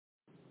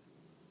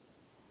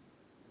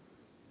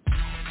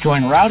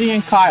Join Rowdy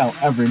and Kyle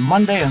every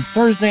Monday and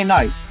Thursday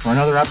night for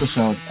another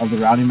episode of the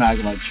Rowdy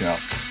Maglite Show,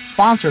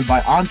 sponsored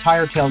by On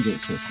Tire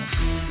Tailgate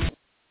System.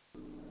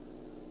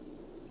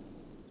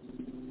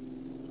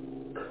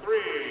 3,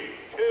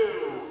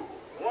 2,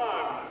 1,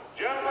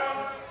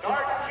 gentlemen,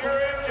 start your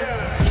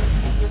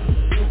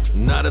engines.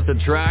 Not at the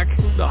track?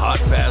 The Hot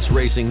Pass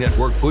Racing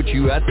Network puts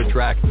you at the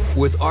track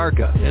with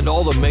ARCA and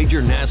all the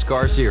major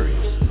NASCAR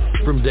series.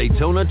 From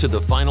Daytona to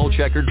the final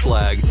checkered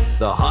flag,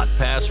 the Hot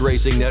Pass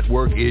Racing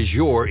Network is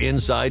your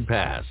inside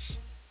pass.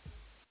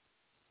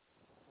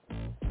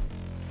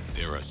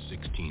 There are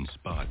 16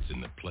 spots in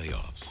the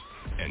playoffs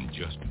and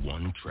just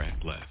one track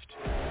left.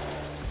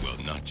 Well,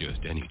 not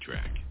just any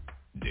track,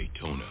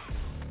 Daytona.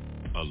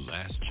 A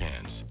last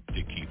chance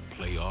to keep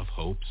playoff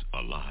hopes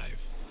alive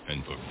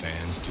and for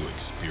fans to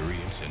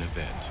experience an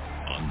event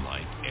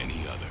unlike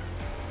any other.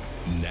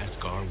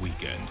 NASCAR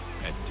Weekend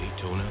at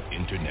Daytona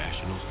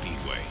International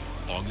Speedway,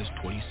 August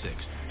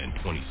 26th and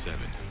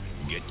 27th.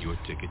 Get your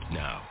tickets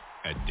now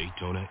at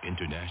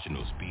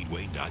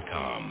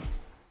DaytonaInternationalSpeedway.com.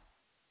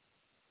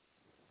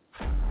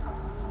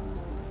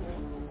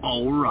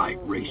 All right,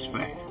 race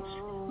fans,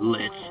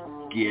 let's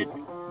get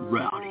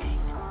rowdy.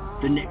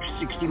 The next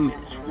 60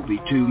 minutes will be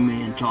two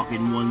men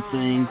talking one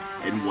thing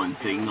and one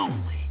thing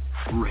only,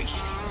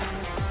 racing.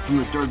 From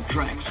the dirt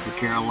tracks of the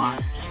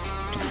Carolinas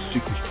to the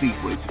super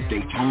speedways of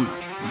Daytona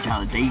and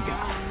Talladega,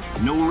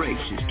 no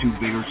race is too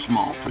big or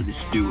small for this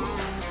duo.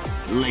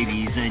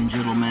 Ladies and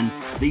gentlemen,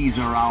 these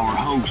are our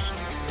hosts,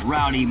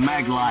 Rowdy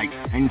Maglite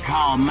and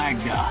Kyle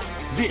Magda.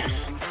 This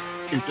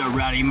is the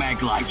Rowdy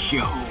Maglite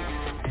Show.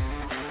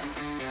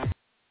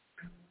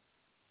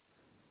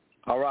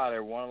 All right,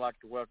 everyone, I'd like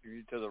to welcome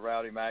you to the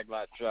Rowdy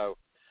Maglite Show.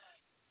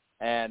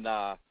 And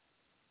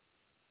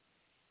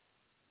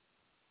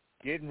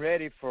getting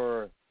ready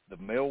for the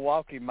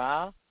Milwaukee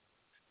Mile,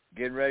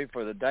 getting ready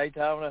for the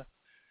Daytona,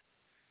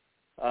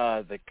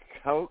 the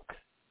Coke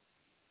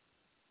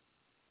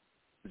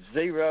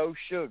Zero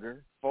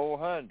Sugar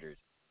 400.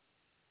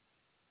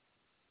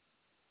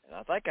 And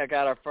I think I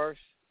got our first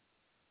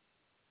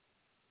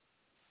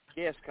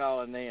guest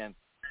calling in.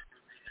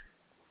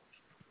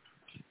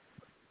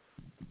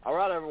 All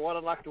right, everyone,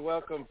 I'd like to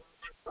welcome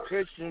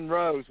Christian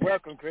Rose.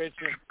 Welcome,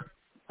 Christian.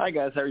 Hi,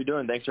 guys. How are you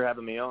doing? Thanks for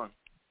having me on.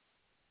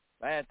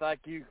 Man,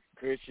 thank you,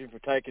 Christian, for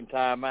taking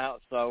time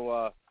out.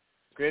 So,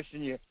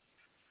 Christian, you're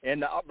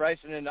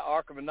racing in the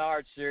ARCA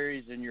Menard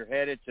Series, and you're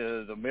headed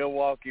to the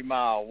Milwaukee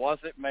Mile.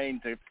 What's it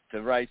mean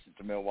to race at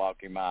the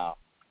Milwaukee Mile?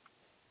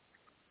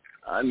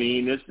 I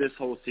mean, this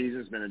whole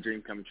season's been a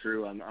dream come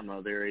true. I'm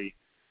a very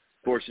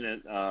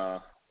fortunate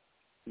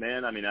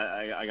man. I mean,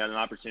 I got an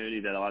opportunity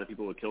that a lot of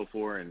people would kill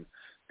for, and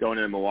going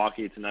into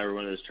Milwaukee, it's another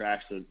one of those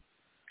tracks that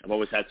I've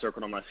always had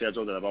circled on my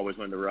schedule that I've always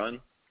wanted to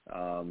run.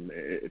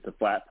 It's a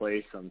flat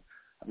place. I've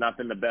not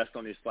been the best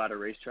on these flatter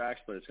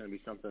racetracks, but it's going to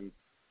be something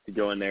to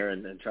go in there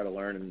and try to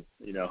learn and,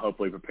 you know,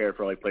 hopefully prepare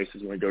for like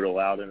places when we go to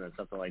Loudon and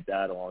something like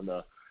that along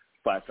the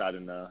flat side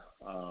in the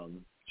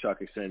Chuck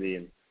Xfinity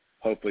and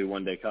hopefully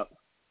one day Cup.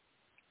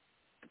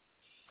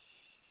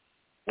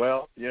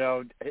 Well, you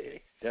know,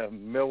 the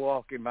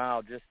Milwaukee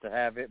Mile, just to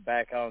have it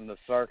back on the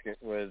circuit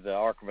with the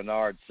ARCA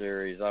Menard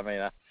Series, I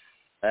mean,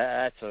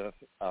 that's a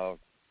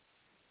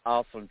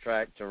awesome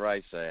track to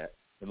race at.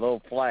 A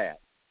little flat.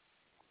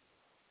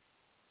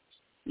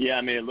 Yeah,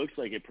 I mean, it looks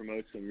like it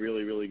promotes some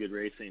really, really good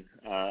racing.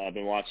 I've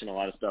been watching a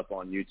lot of stuff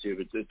on YouTube.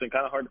 It's been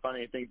kind of hard to find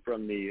anything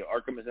from the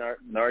ARCA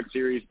Menard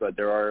Series, but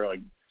there are,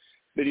 like,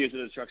 videos of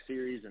the Truck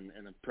Series and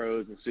the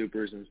Pros and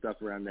Supers and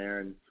stuff around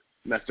there, and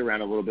messed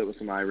around a little bit with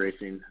some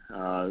iRacing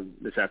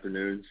this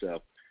afternoon.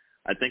 So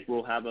I think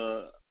we'll have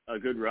a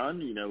good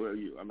run. You know,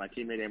 my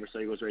teammate Amber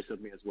Segel's raced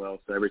with me as well,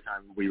 so every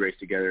time we race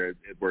together,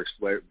 it works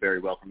very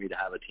well for me to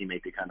have a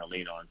teammate to kind of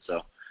lean on.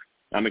 So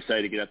I'm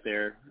excited to get up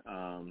there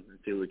and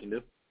see what we can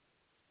do.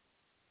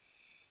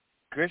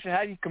 Christian,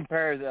 how do you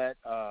compare that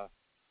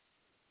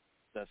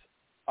this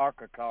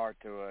ARCA car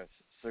to a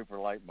super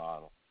late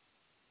model?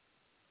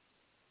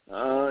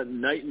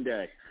 Night and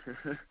day.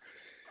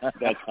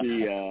 That's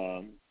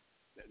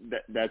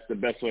the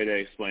best way to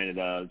explain it.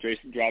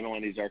 Driving one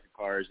of these ARCA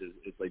cars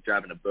is like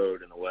driving a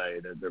boat in a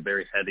way. They're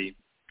very heavy.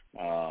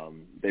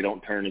 They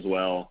don't turn as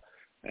well.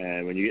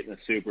 And when you get in a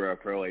super or a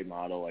Pro 8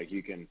 model, like,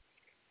 you can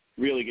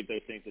really get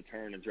those things to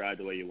turn and drive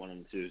the way you want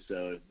them to.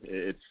 So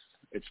it's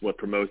what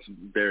promotes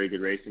very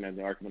good racing in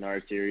the ARCA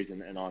Menard Series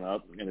and on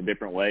up in a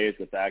different way is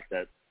the fact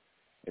that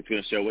it's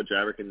going to show what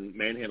driver can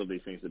manhandle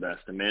these things the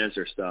best and manage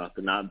their stuff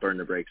and not burn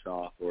the brakes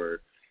off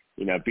or,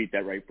 you know, beat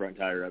that right front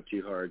tire up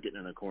too hard, getting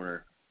in a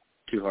corner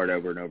too hard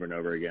over and over and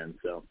over again.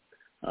 So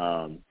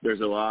there's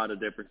a lot of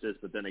differences,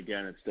 but then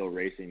again, it's still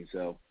racing.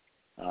 So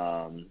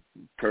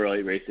Pro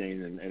 8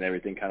 racing and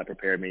everything kind of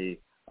prepared me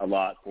a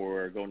lot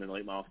for going into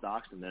late model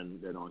stocks and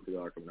then on to the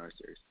ARCA Menard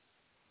Series.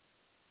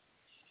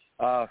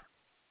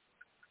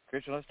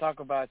 Christian, let's talk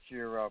about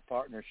your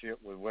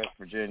partnership with West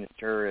Virginia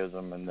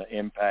Tourism and the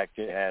impact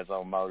it has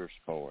on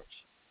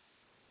motorsports.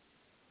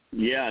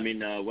 Yeah, I mean,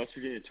 West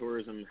Virginia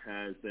Tourism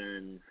has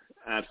been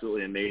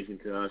absolutely amazing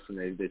to us,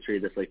 and they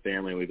treat us like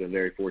family. We've been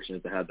very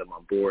fortunate to have them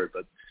on board.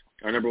 But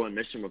our number one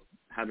mission with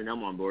having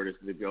them on board is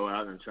to go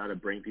out and try to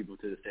bring people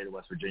to the state of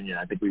West Virginia.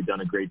 I think we've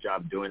done a great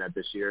job doing that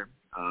this year.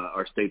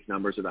 Our state's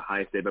numbers are the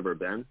highest they've ever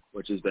been,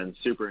 which has been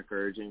super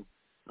encouraging.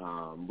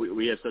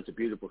 We have such a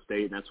beautiful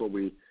state, and that's what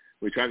we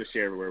try to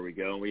share everywhere we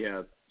go. And we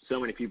have so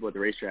many people at the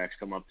racetracks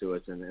come up to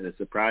us, and it's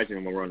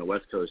surprising when we're on the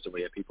West Coast and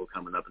we have people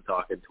coming up and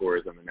talking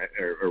tourism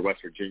or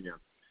West Virginia.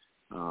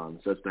 So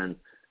it's been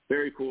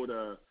very cool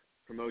to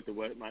promote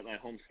my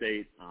home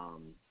state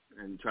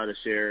and try to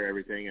share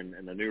everything in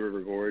the New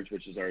River Gorge,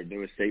 which is our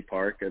newest state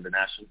park, the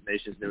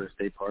nation's newest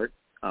state park.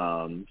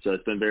 So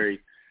it's been very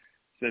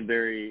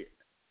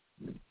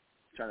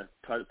trying to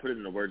put it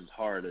into words is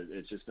hard.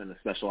 It's just been a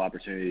special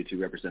opportunity to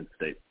represent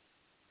the state.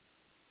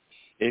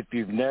 If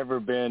you've never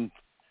been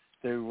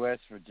through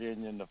West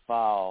Virginia in the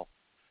fall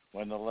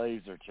when the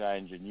leaves are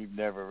changing, you've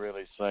never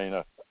really seen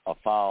a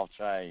fall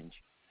change.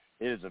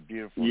 It is a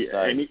beautiful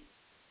state.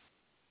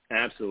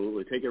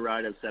 Absolutely. Take a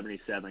ride at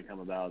 77 come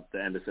about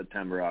the end of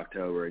September,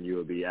 October, and you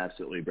will be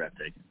absolutely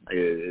breathtaking.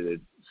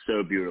 It's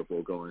so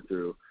beautiful going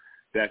through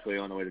Beckley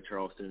on the way to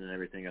Charleston and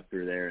everything up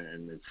through there,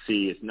 and the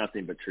sea is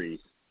nothing but trees,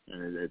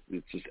 and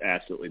it's just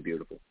absolutely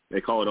beautiful. They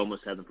call it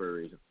almost heaven for a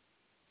reason.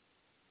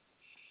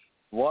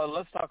 Well,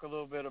 let's talk a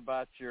little bit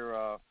about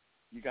your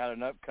you got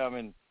an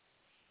upcoming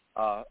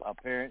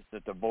appearance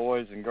at the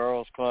Boys and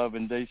Girls Club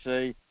in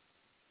D.C.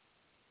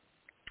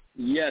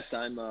 Yes,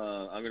 I'm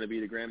going to be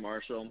the Grand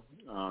Marshal.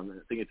 I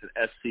think it's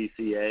an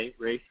SCCA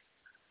race.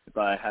 If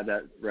I had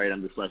that right,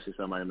 I'm dyslexic,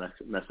 so I might have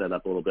messed that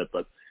up a little bit.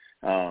 But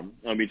I'm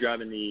going to be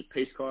driving the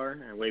pace car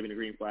and waving the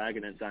green flag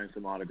and then signing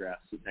some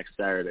autographs next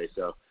Saturday.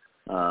 So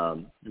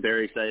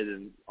very excited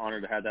and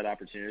honored to have that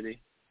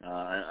opportunity.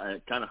 I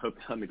kind of hope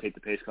to let me take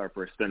the pace car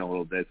for a spin a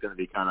little bit. It's going to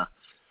be kind of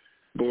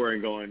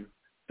boring going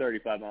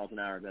 35 miles an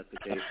hour if that's the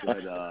case.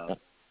 But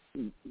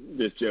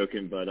just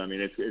joking, but I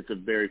mean it's a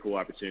very cool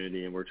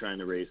opportunity, and we're trying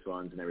to raise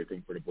funds and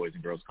everything for the Boys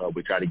and Girls Club.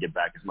 We try to give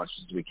back as much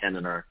as we can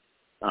in our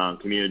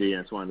community,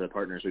 and it's one of the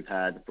partners we've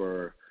had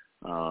for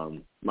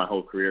my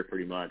whole career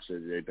pretty much.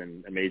 They've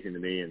been amazing to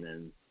me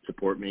and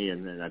support me,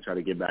 and I try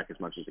to give back as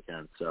much as I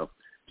can. So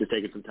just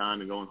taking some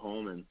time and going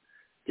home and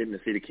getting to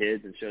see the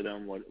kids and show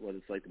them what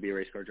it's like to be a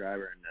race car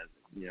driver,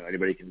 and that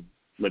anybody can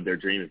live their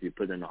dream if you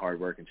put in the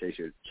hard work and chase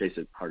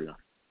it hard enough.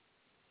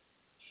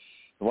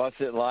 What's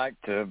it like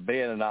to be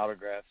in an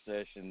autograph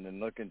session and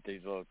looking at these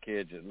little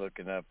kids that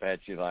looking up at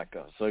you like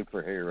a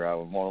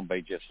superhero and want to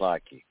be just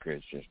like you,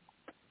 Christian?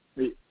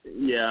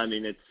 Yeah, I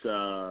mean it's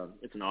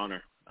an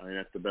honor. I mean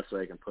that's the best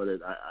way I can put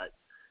it.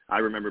 I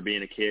remember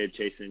being a kid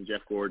chasing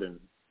Jeff Gordon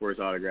for his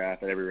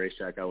autograph at every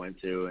racetrack I went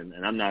to,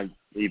 and I'm not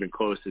even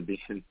close to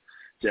being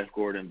Jeff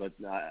Gordon, but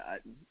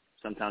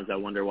sometimes I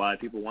wonder why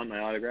people want my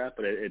autograph.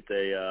 But it's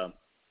a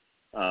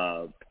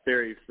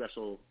very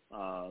special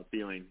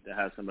feeling to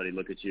have somebody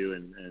look at you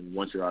and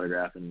want your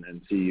autograph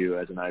and see you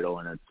as an idol,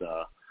 and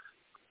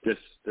it's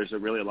there's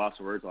really a loss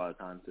of words a lot of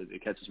times.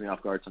 It catches me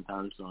off guard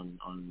sometimes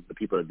on the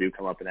people that do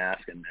come up and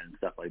ask and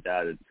stuff like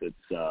that.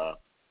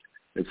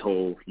 This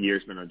whole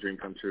year's been a dream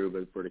come true,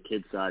 but for the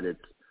kids side,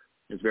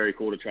 it's very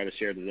cool to try to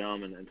share to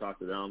them and talk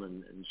to them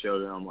and show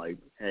them like,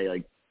 hey,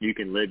 like you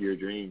can live your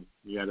dream.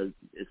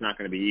 It's not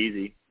going to be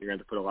easy. You're going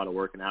to have to put a lot of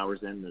work and hours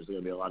in. There's going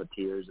to be a lot of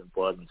tears and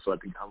blood and sweat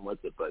that come with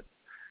it. But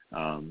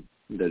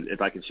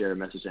if I can share a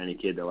message to any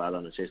kid that allow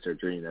them to chase their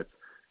dream,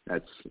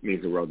 that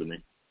means the world to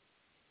me.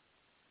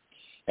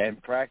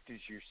 And practice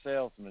your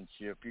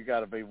salesmanship. You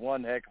got to be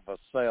one heck of a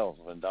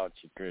salesman, don't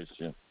you,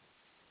 Christian?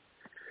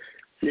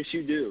 Yes,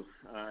 you do.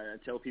 I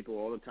tell people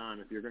all the time,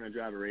 if you're going to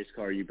drive a race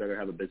car, you better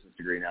have a business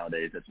degree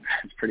nowadays. That's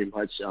pretty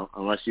much,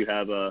 unless you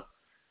have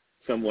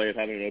some way of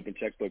having an open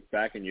checkbook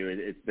backing you,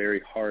 it's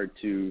very hard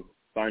to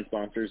find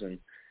sponsors and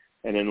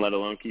then let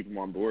alone keep them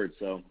on board.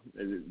 So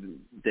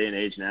day and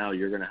age now,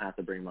 you're going to have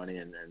to bring money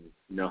and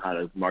know how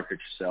to market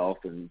yourself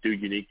and do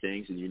unique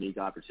things and unique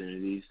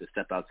opportunities to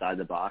step outside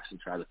the box and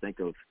try to think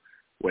of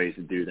ways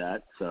to do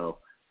that. So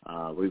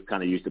we've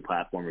kind of used the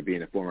platform of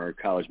being a former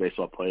college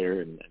baseball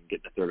player and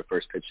getting to throw the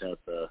first pitch out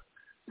the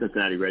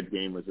Cincinnati Reds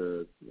game was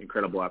an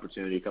incredible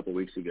opportunity a couple of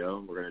weeks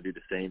ago. We're going to do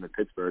the same in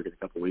Pittsburgh in a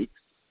couple of weeks.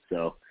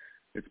 So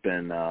it's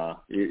been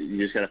you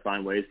just got to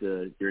find ways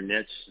to your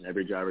niche.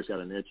 Every driver's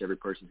got a niche. Every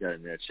person's got a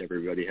niche.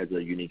 Everybody has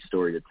a unique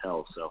story to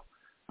tell. So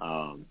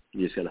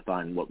you just got to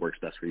find what works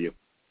best for you.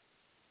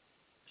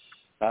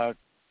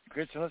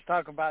 Christian, let's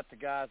talk about the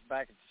guys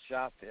back at the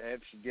shop that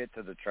helps you get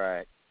to the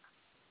track.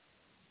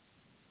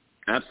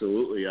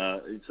 Absolutely.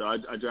 So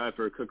I drive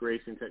for Cook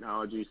Racing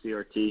Technology,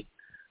 CRT.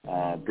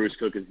 Bruce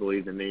Cook has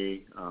believed in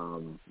me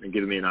and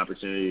given me an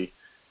opportunity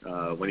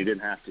when he didn't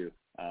have to.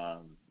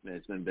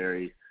 It's been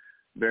very,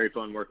 very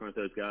fun working with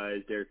those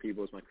guys. Derek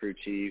Peebles, my crew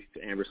chief,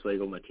 Amber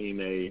Slagle, my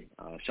teammate,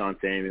 Sean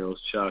Samuels,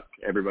 Chuck,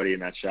 everybody in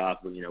that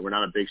shop. We're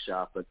not a big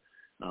shop, but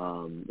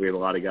we have a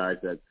lot of guys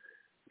that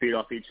feed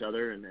off each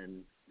other, and it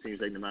seems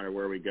like no matter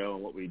where we go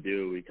and what we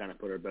do, we kind of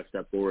put our best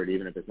step forward,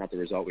 even if it's not the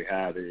result we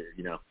have.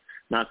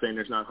 not saying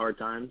there's not hard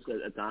times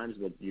at times,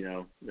 but,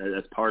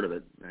 that's part of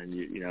it. And,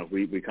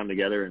 we come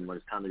together, and when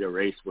it's time to go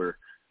race, we're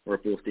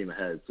full steam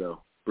ahead.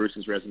 So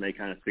Bruce's resume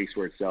kind of speaks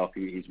for itself.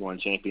 He's won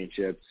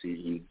championships.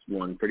 He's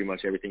won pretty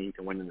much everything he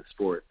can win in the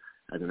sport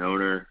as an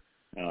owner,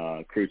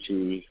 crew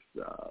chief,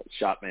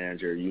 shop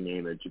manager, you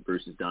name it.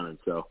 Bruce has done it.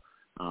 So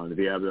to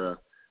be able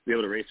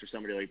to race for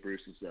somebody like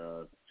Bruce has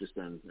just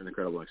been an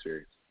incredible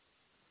experience.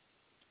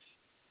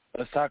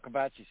 Let's talk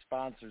about your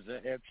sponsors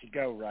that helped you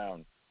go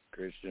round,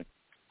 Christian.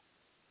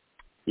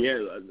 Yeah,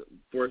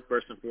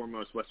 first and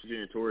foremost, West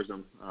Virginia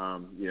Tourism.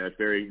 It's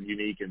very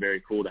unique and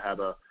very cool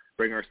to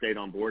bring our state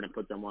on board and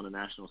put them on a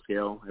national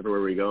scale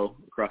everywhere we go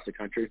across the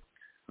country.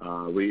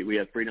 We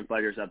have Freedom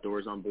Fighters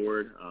Outdoors on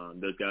board.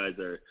 Those guys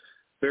are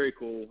very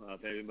cool.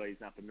 If anybody's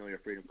not familiar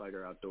with Freedom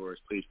Fighter Outdoors,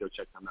 please go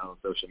check them out on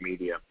social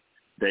media.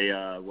 They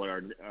what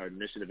our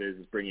initiative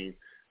is bringing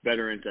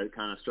veterans that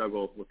kind of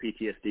struggle with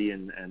PTSD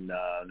and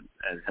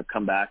have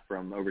come back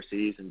from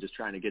overseas, and just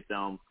trying to get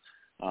them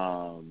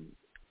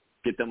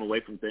away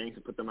from things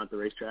and put them at the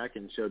racetrack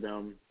and show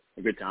them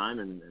a good time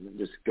and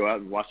just go out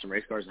and watch some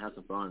race cars and have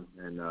some fun.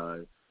 And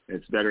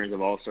it's veterans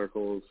of all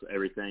circles,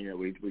 everything that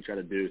we try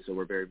to do. So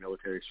we're very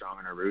military strong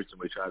in our roots,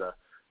 and we try to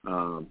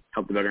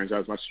help the veterans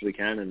out as much as we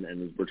can,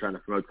 and we're trying to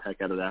promote the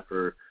heck out of that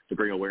to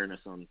bring awareness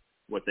on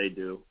what they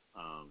do.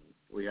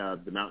 We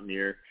have the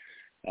Mountaineer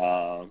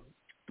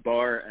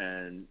Bar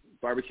and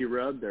Barbecue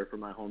Rub. They're from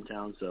my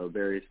hometown, so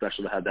very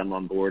special to have them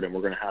on board. And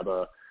we're going to have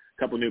a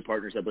couple new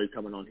partners, I believe,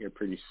 coming on here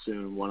pretty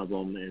soon. One of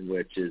them in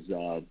which is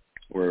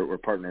we're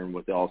partnering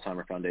with the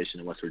Alzheimer Foundation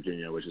in West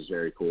Virginia, which is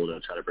very cool to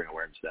try to bring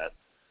awareness to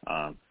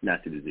that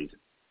nasty disease.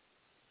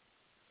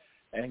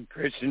 And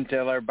Christian,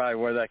 tell everybody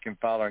where they can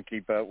follow and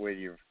keep up with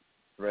you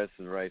the rest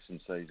of the racing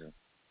season.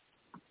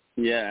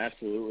 Yeah,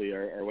 absolutely.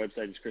 Our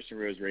website is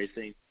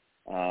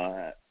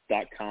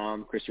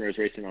ChristianRoseRacing.com. Christian Rose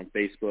Racing on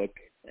Facebook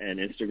and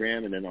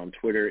Instagram, and then on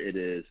Twitter it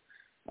is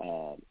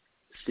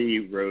C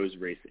Rose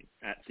Racing,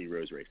 at C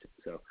Rose Racing.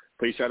 So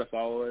please try to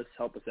follow us,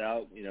 help us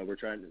out. We're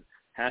trying to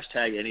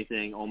hashtag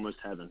anything Almost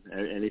Heaven.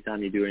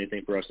 Anytime you do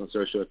anything for us on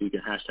social, if you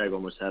can hashtag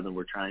Almost Heaven,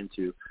 we're trying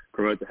to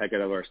promote the heck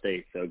out of our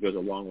state. So it goes a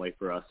long way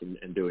for us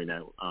in doing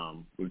that.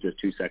 With just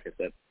 2 seconds,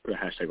 that put a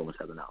hashtag Almost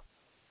Heaven out.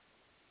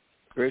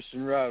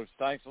 Christian Rose,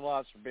 thanks a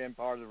lot for being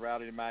part of the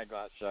Rowdy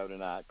Maglite Show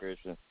tonight,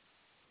 Christian.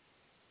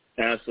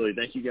 Absolutely.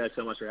 Thank you guys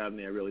so much for having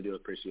me. I really do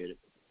appreciate it.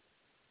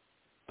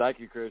 Thank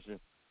you, Christian.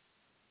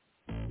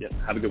 Yep.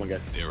 Have a good one, guys.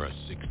 There are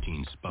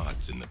 16 spots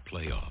in the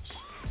playoffs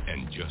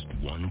and just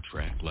one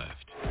track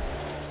left.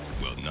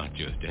 Well, not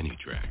just any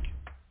track.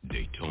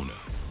 Daytona.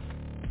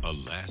 A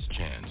last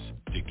chance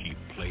to keep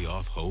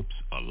playoff hopes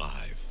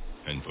alive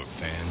and for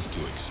fans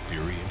to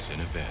experience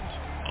an event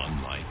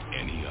unlike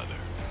any other.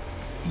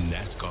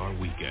 NASCAR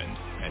weekend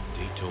at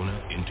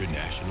Daytona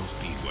International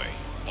Speedway,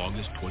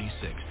 August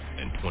 26th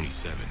and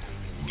 27th.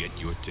 Get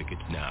your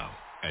tickets now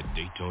at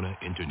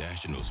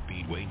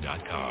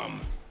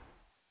DaytonaInternationalSpeedway.com.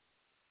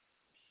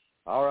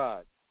 All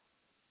right.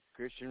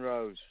 Christian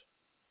Rose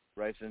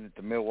racing at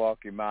the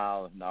Milwaukee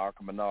Mile in the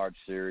ARCA Menard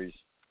Series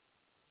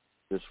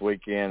this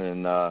weekend.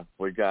 And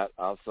we got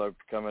also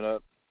coming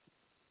up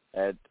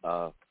at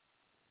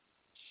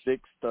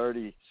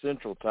 6:30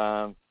 Central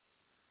Time,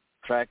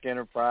 Track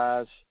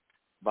Enterprise,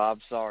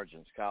 Bob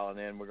Sargent's calling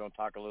in. We're going to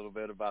talk a little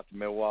bit about the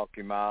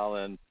Milwaukee Mile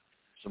and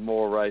some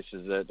more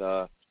races at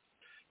the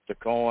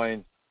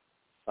Coin,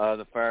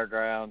 the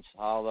Fairgrounds.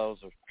 All those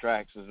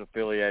tracks is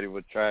affiliated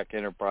with Track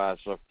Enterprise.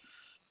 So,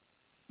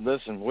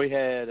 listen, we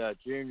had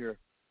Junior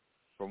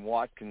from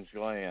Watkins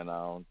Glen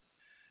on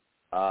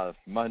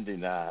Monday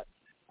night,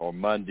 or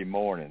Monday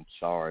morning.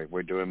 Sorry,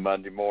 we're doing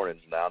Monday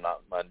mornings now,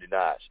 not Monday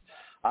nights.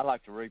 I'd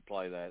like to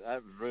replay that.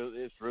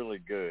 It's really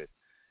good.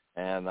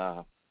 And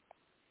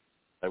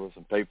there were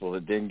some people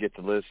that didn't get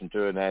to listen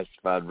to it and asked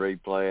if I'd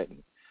replay it.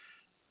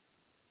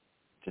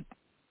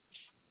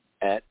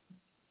 At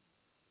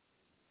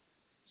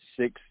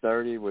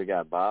 6:30, we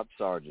got Bob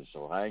Sargent,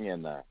 so hang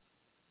in there.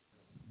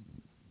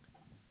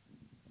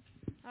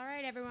 All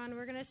right, everyone,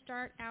 we're going to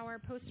start our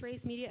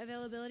post-race media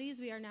availabilities.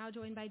 We are now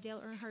joined by Dale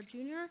Earnhardt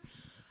Jr.,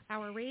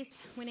 our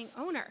race-winning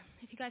owner.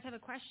 If you guys have a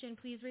question,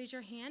 please raise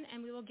your hand,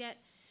 and we will get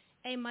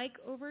a mic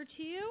over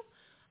to you.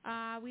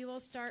 We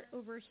will start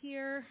over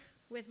here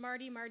with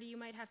Marty. Marty, you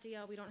might have to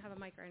yell. We don't have a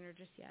mic runner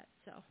just yet,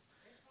 so.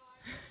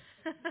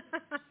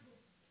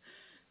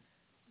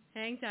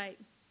 Hang tight.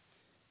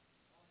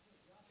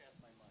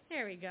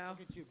 There we go.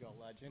 Look at you go,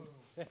 legend.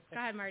 Go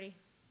ahead, Marty.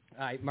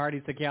 All right, Marty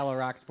Sakala,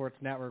 Rock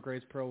Sports Network,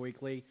 Race Pro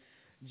Weekly.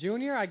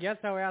 Junior, I guess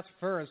I'll ask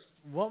first,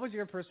 what was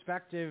your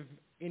perspective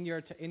in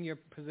your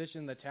position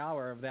in the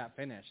tower of that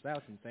finish? That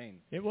was insane.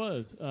 It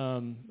was.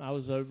 I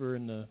was over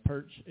in the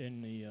perch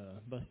in the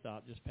bus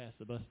stop, just past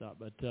the bus stop,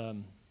 but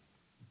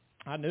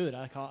I knew it.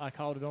 I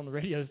called it on the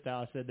radio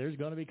style. I said, there's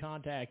going to be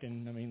contact,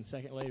 and, a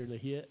second later they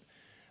hit.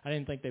 I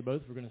didn't think they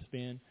both were going to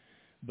spin,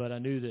 but I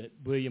knew that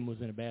William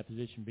was in a bad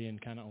position being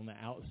kind of on the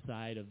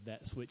outside of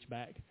that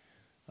switchback.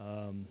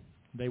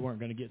 They weren't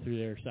going to get through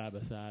there side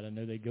by side. I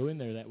know they'd go in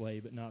there that way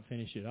but not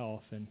finish it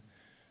off. And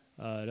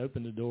it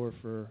opened the door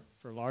for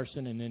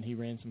Larson, and then he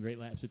ran some great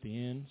laps at the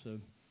end. So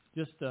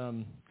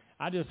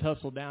I just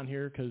hustled down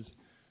here because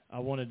I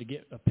wanted to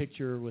get a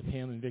picture with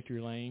him in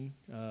victory lane.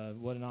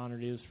 What an honor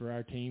it is for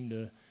our team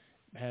to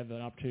have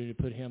an opportunity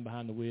to put him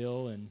behind the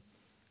wheel, and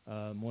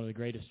one of the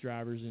greatest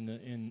drivers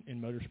in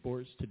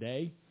motorsports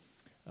today.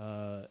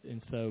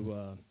 And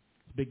so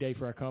it's a big day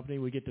for our company.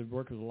 We get to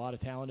work with a lot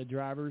of talented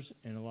drivers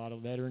and a lot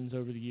of veterans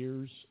over the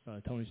years.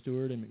 Tony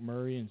Stewart and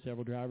McMurray and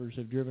several drivers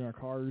have driven our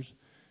cars.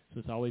 So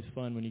it's always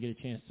fun when you get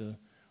a chance to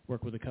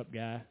work with a Cup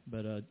guy.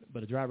 But a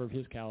driver of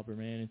his caliber,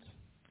 man,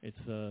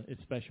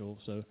 it's special.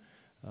 So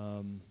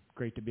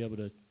great to be able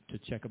to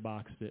check a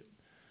box that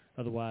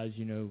otherwise,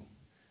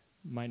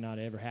 might not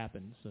ever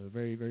happen. So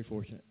very, very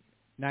fortunate.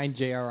 9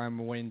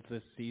 JRM wins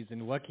this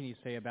season. What can you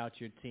say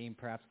about your team,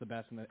 perhaps the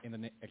best in the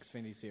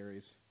Xfinity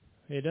Series?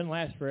 It doesn't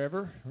last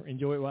forever.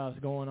 Enjoy it while it's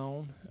going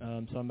on.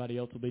 Somebody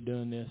else will be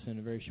doing this in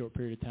a very short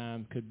period of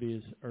time. Could be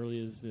as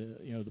early as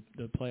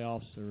the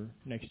playoffs or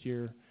next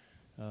year.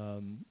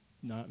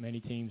 Not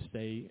many teams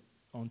stay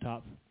on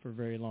top for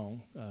very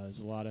long. There's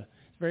it's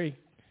very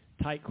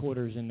tight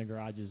quarters in the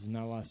garages.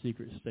 Not a lot of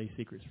secrets stay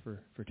secrets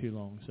for too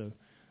long. So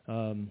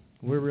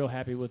we're real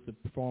happy with the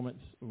performance.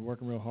 We're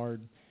working real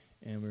hard,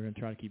 and we're going to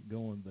try to keep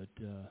going. But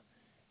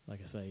like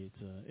I say,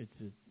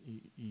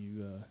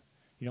 you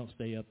don't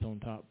stay up on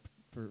top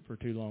for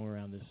too long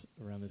around this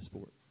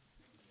sport.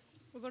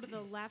 We'll go to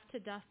the left to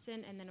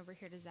Dustin, and then over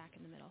here to Zach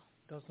in the middle.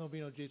 Dustin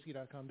Albino,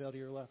 JC.com, Dale to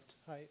your left.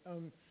 Hi.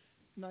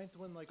 Ninth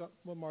win, like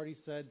what Marty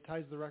said,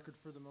 ties the record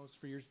for the most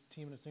for your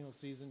team in a single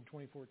season,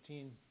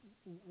 2014.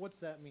 What's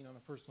that mean on a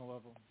personal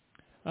level?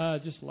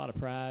 Just a lot of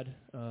pride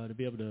to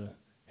be able to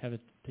have a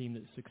team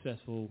that's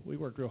successful. We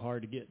worked real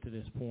hard to get to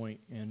this point,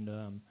 and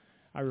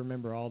I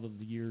remember all of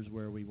the years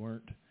where we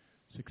weren't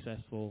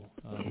successful.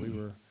 We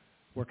were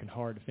working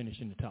hard to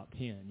finish in the top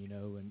 10,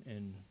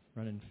 and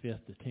running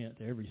 5th to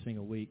 10th every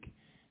single week.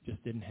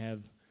 Just didn't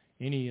have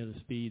any of the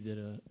speed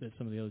that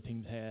some of the other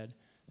teams had.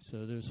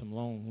 So there's some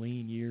long,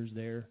 lean years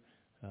there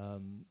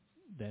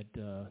that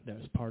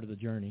was part of the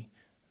journey.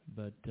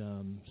 But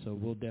so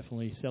we'll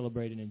definitely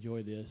celebrate and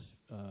enjoy this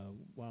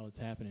while it's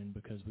happening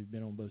because we've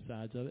been on both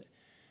sides of it.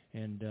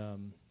 And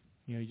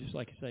just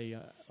like I say,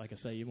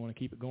 you want to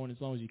keep it going as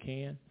long as you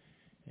can.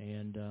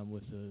 And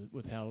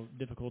with how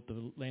difficult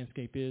the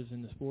landscape is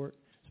in the sport,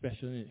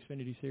 especially in the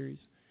Xfinity Series,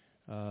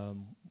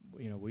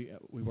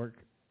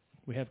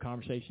 we have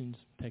conversations,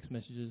 text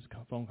messages,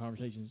 phone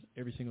conversations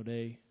every single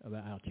day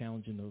about how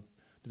challenging the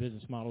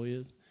business model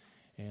is,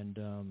 and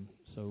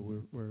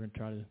so we're going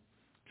to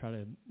try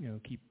to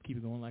keep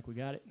it going like we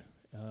got it.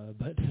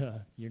 But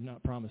you're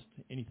not promised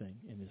anything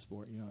in this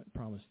sport. You're not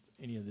promised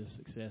any of this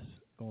success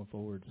going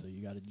forward, so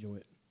you got to enjoy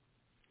it.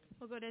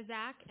 We'll go to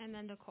Zach and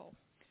then to Cole.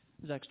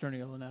 Zach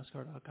Sternigo,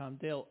 NASCAR.com.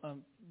 Dale,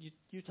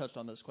 you touched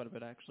on this quite a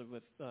bit, actually,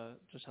 with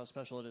just how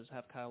special it is to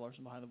have Kyle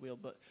Larson behind the wheel.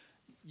 But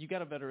you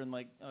got a veteran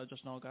like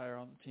Justin Allgaier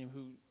on the team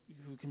who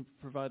can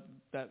provide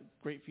that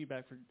great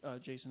feedback for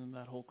Jason and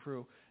that whole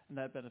crew, and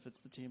that benefits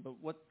the team. But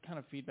what kind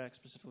of feedback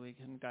specifically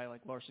can a guy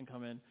like Larson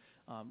come in?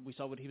 We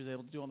saw what he was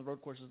able to do on the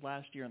road courses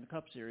last year in the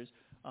Cup Series.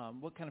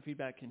 What kind of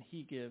feedback can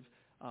he give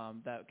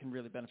that can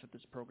really benefit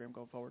this program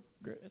going forward?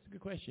 Great. That's a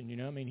good question.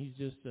 He's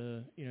just,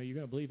 you're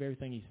going to believe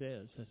everything he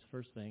says. That's the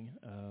first thing.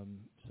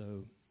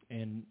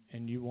 And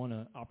you want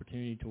an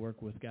opportunity to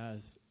work with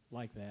guys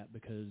like that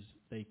because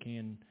they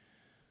can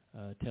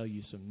tell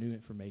you some new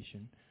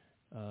information.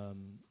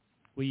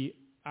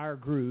 Our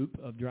group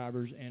of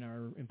drivers and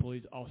our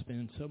employees all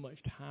spend so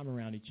much time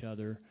around each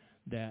other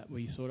that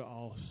we sort of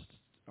all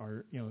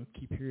are,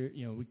 keep hearing,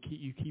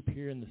 you keep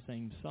hearing the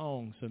same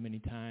song so many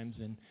times,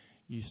 and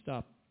you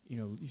stop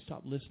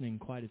listening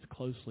quite as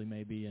closely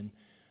maybe, and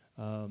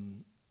a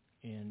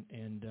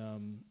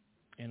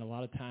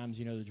lot of times,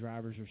 the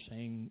drivers are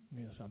saying,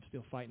 so I'm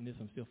still fighting this,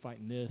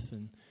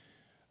 and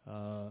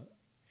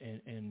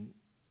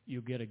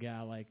you'll get a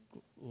guy like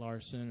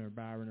Larson or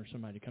Byron or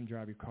somebody to come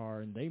drive your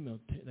car, and they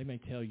may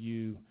tell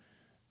you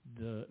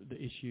the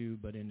issue,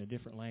 but in a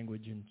different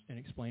language and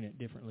explain it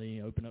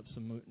differently, open up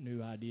some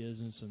new ideas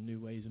and some new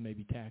ways of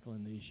maybe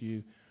tackling the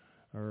issue,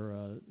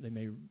 or they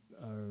may,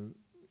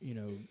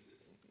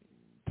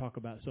 talk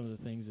about some of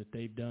the things that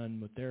they've done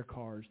with their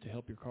cars to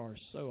help your car.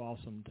 It's so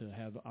awesome to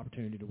have the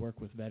opportunity to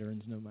work with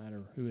veterans, no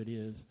matter who it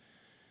is,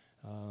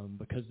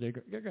 because they're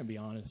going to be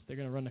honest. They're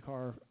going to run the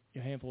car a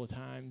handful of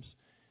times.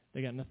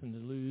 They got nothing to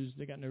lose.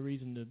 They got no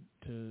reason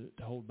to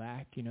hold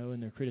back, in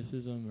their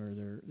criticism or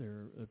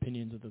their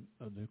opinions of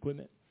the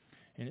equipment,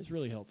 and it's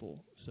really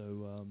helpful.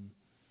 So,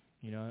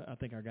 I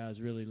think our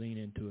guys really lean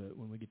into it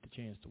when we get the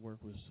chance to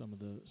work with some of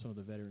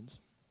the veterans.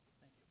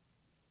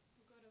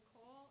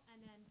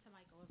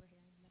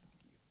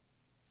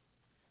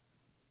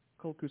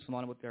 Cole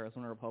Cusimano with the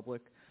Arizona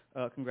Republic.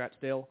 Congrats,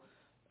 Dale.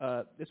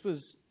 This was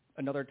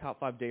another top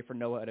 5 day for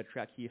Noah at a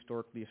track he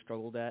historically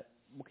struggled at.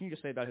 What can you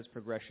just say about his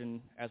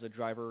progression as a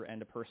driver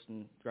and a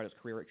person throughout his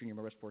career at Junior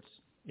Motorsports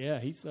Yeah,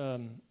 he's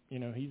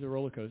he's a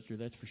roller coaster,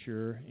 that's for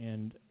sure.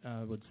 And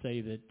I would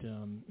say that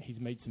he's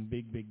made some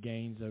big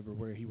gains over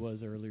where he was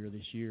earlier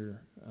this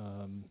year.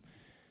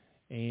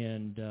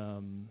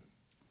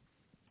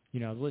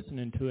 I was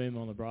listening to him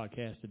on the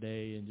broadcast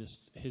today, and just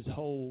his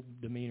whole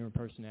demeanor and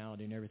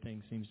personality and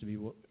everything seems to be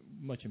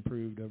much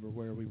improved over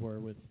where we were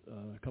with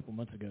a couple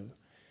months ago.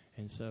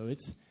 And so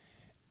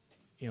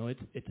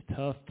it's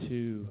tough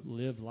to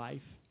live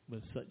life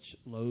with such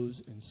lows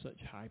and such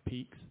high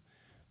peaks,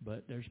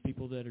 but there's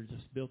people that are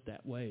just built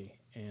that way,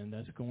 and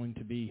that's going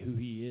to be who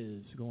he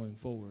is going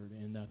forward.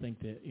 And I think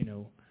that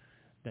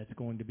that's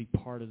going to be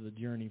part of the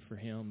journey for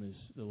him. Is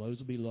the lows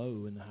will be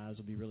low and the highs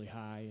will be really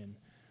high, and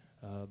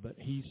but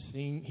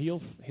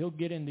he'll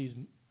get in these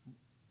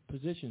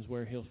positions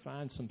where he'll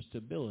find some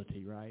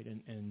stability, right,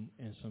 and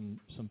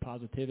some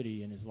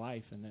positivity in his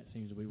life, and that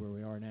seems to be where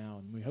we are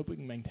now. And we hope we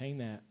can maintain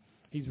that.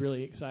 He's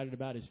really excited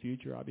about his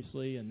future,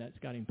 obviously, and that's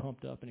got him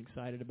pumped up and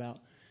excited about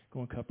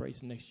going cup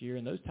racing next year.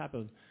 And those type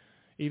of,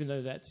 even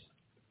though that's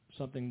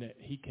something that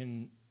he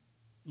can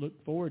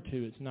look forward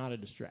to, it's not a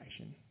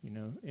distraction,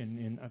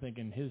 And I think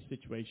in his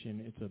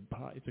situation,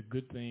 it's a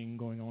good thing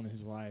going on in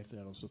his life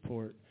that'll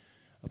support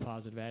a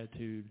positive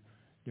attitude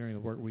during the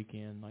work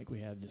weekend like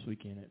we have this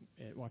weekend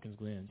at Watkins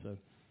Glen. So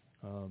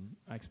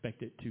I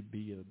expect it to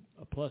be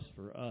a plus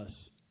for us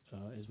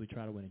as we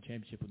try to win a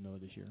championship with Noah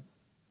this year.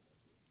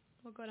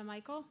 We'll go to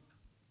Michael.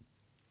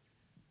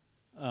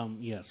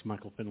 Yes,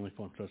 Michael Finley,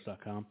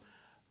 FormTrust.com.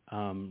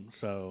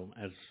 So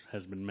as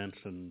has been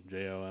mentioned,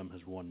 JOM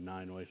has won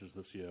 9 races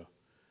this year.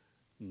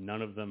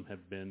 None of them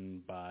have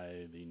been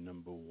by the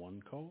number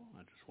 1 call.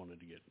 I just wanted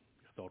to get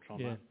your thoughts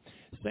on that.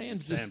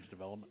 Sam's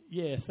development.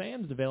 Yeah,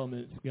 Sam's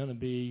development is going to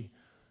be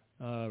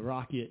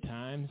rocky at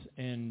times,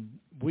 and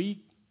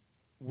we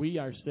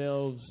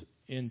ourselves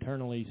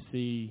internally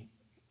see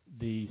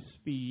the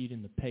speed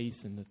and the pace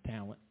and the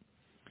talent.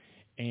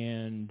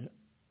 And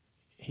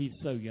he's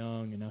so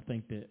young, and I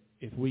think that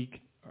if we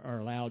are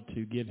allowed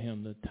to give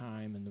him the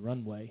time and the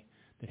runway,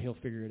 that he'll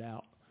figure it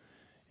out.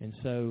 And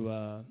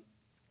so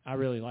I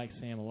really like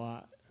Sam a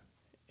lot.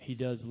 He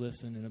does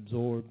listen and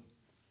absorb,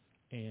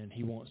 and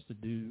he wants to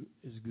do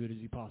as good as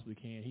he possibly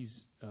can.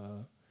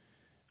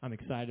 I'm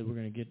excited we're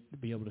going to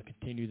be able to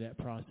continue that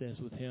process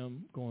with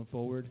him going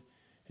forward.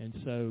 And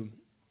so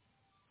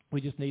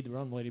we just need the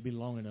runway to be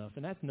long enough,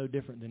 and that's no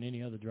different than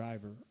any other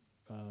driver.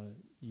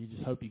 You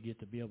just hope you get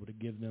to be able to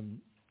give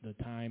them the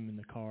time in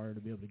the car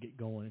to be able to get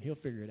going, and he'll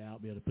figure it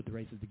out, be able to put the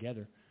races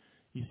together.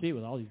 You see it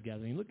with all these guys.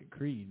 I mean, look at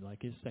Creed,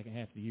 like his second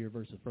half of the year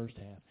versus the first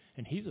half,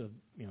 and he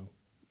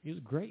was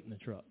great in the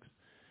trucks.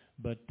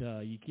 But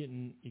you get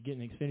in the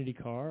Xfinity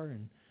car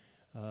and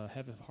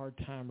have a hard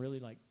time really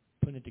like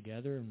putting it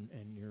together,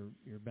 and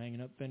you're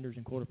banging up fenders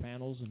and quarter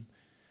panels, and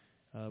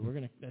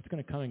that's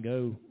gonna come and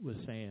go with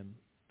Sam.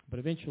 But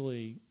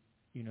eventually,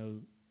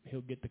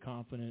 he'll get the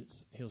confidence.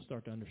 He'll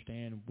start to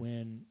understand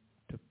when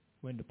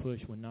to push,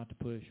 when not to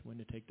push, when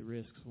to take the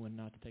risks, when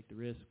not to take the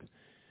risks.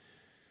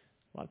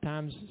 A lot of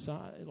times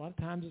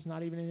it's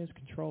not even in his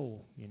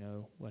control,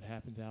 what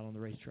happens out on the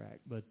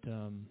racetrack. But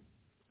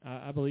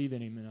I believe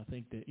in him, and I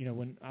think that,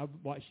 when I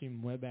watched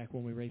him way back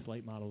when we raced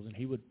late models, and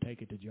he would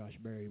take it to Josh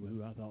Berry,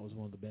 who I thought was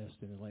one of the best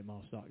in the late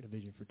model stock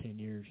division for 10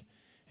 years.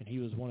 And he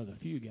was one of the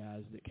few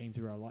guys that came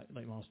through our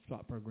late model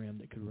stock program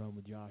that could run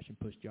with Josh and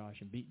push Josh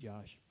and beat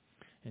Josh.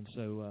 And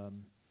so,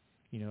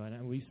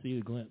 and we see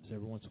the glimpse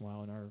every once in a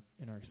while in our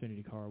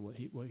Xfinity car what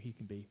he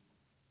can be.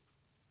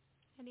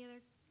 Any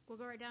other? We'll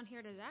go right down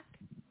here to Zach.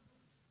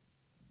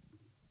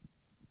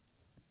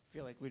 I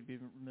feel like we'd be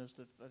remiss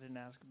if I didn't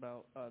ask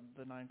about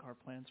the 9-car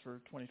plans for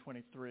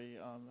 2023.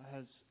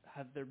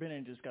 Have there been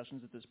any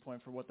discussions at this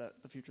point for what the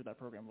future of that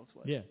program looks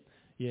like?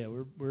 Yeah,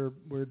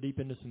 we're deep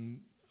into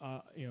some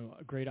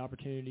great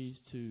opportunities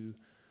to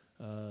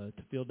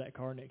field that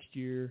car next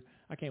year.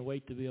 I can't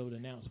wait to be able to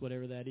announce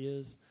whatever that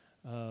is.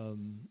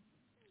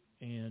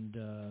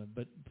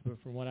 But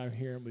from what I'm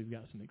hearing, we've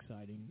got some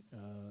exciting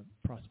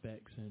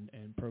prospects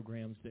and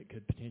programs that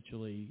could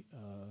potentially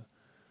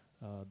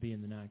be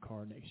in the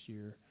 9-car next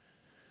year.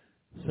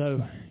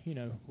 So,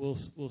 we'll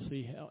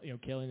see how,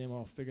 Kelly and them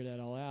all figure that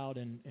all out.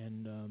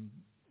 And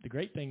the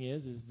great thing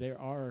is there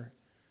are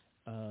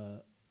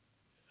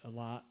a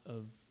lot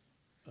of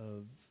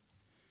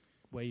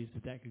ways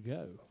that could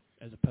go,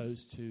 as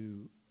opposed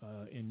to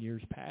in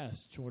years past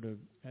sort of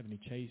having to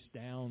chase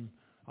down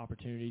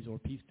opportunities or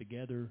piece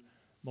together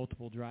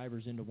multiple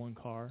drivers into one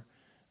car.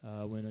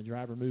 When a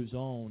driver moves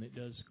on, it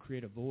does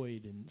create a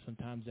void, and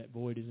sometimes that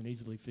void isn't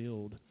easily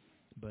filled.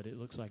 But it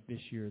looks like this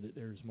year that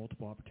there's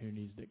multiple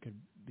opportunities that could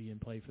be in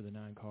play for the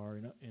 9-car,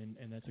 and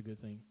that's a good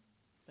thing.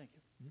 Thank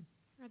you.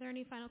 Are there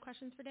any final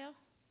questions for Dale?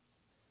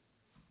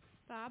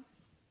 Bob?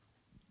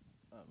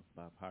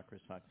 Bob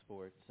Hawkers, Fox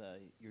Sports.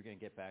 You're going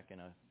to get back in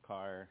a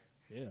car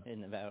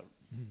in about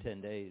 10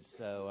 days.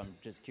 So I'm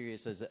just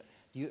curious, do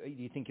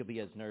you think you'll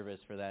be as nervous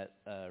for that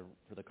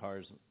for the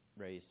cars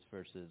race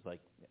versus as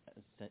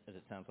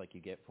it sounds like you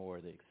get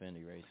for the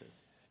Xfinity races?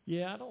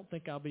 Yeah, I don't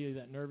think I'll be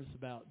that nervous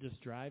about just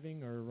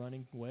driving or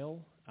running well.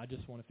 I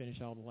just want to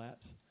finish all the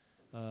laps.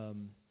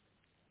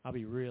 I'll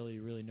be really,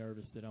 really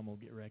nervous that I'm going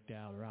to get wrecked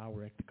out or I'll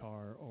wreck the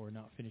car or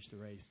not finish the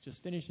race. Just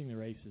finishing the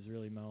race is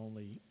really my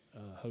only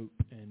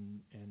hope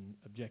and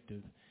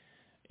objective.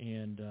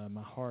 And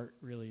my heart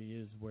really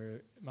is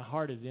my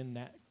heart is in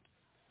that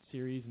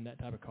series and that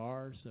type of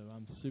car, so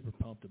I'm super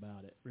pumped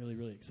about it, really,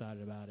 really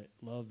excited about it.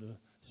 Love the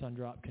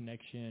Sundrop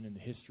connection and the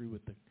history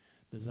with the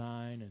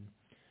design, and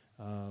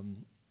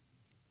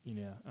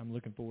I'm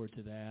looking forward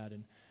to that.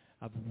 And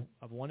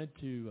I've wanted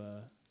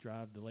to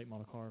drive the late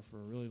model car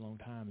for a really long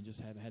time and just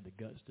haven't had the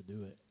guts to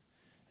do it.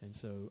 And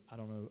so I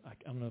don't know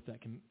if I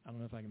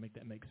can make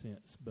that make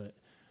sense, but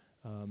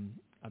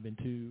I've been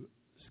too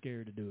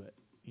scared to do it,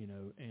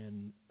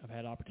 and I've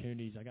had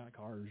opportunities. I got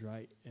cars,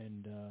 right,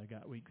 and I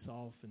got weeks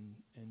off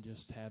and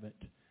just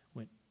haven't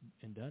went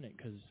and done it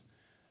because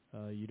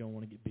you don't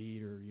want to get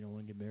beat or you don't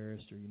want to get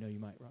embarrassed or you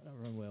might not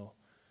run well.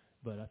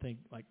 But I think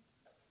like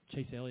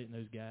Chase Elliott and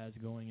those guys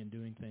going and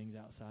doing things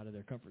outside of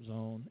their comfort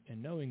zone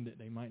and knowing that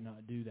they might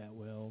not do that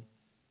well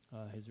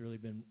has really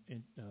been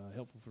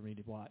helpful for me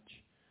to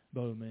watch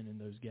Bowman and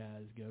those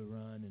guys go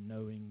run and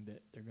knowing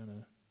that they're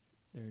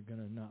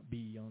gonna not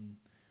be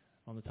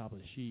on the top of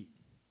the sheet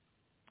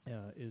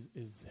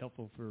is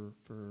helpful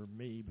for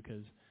me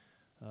because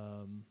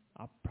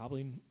I'll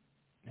probably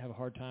have a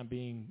hard time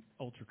being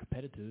ultra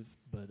competitive,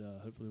 but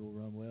hopefully we'll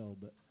run well.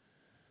 But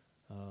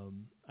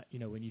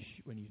when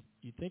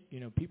you think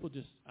people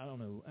just I don't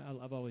know.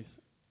 I've always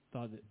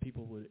thought that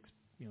people would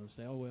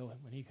say, oh well,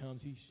 when he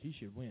comes he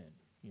should win.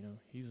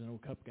 He's an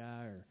old Cup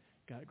guy or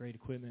got great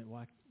equipment.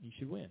 Why you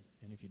should win?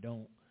 And if you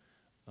don't,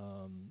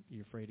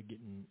 you're afraid of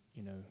getting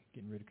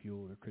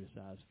ridiculed or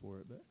criticized for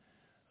it. But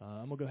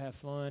I'm gonna go have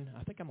fun.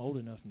 I think I'm old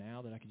enough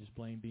now that I can just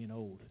blame being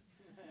old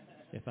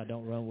if I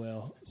don't run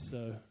well.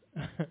 So,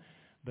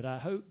 but I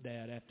hope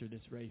that after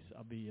this race,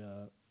 I'll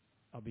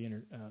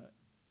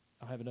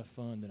have enough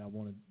fun that I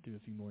want to do a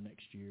few more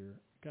next year.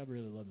 I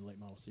really love the late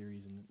model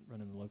series and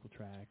running the local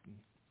track and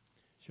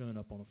showing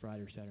up on a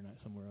Friday or Saturday night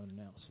somewhere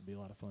unannounced would be a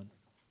lot of fun.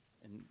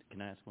 And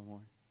can I ask one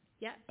more?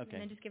 Yeah, okay.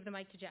 And then just give the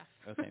mic to Jeff.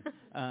 Okay.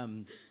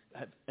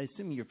 I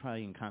assume you're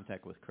probably in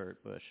contact with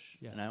Kurt Busch,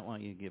 yeah. And I don't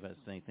want you to give us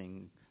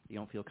anything you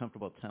don't feel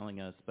comfortable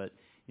telling us, but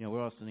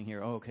we're all sitting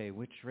here, okay,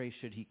 which race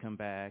should he come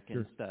back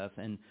and stuff,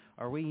 and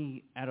are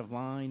we out of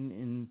line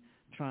in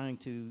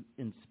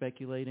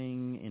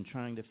speculating and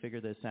trying to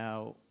figure this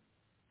out?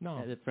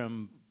 No.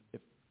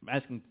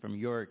 Asking from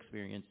your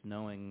experience,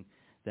 knowing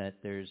that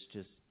there's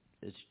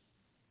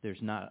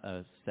not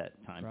a set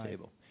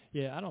timetable.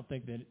 Right. Yeah, I don't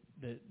think that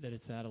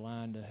it's out of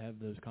line to have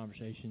those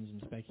conversations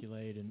and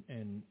speculate,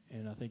 and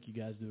I think you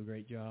guys do a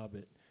great job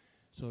at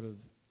sort of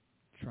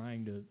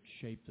trying to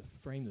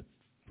frame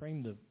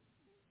the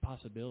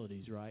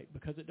possibilities, right?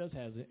 Because it does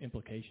have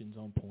implications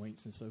on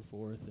points and so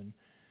forth, and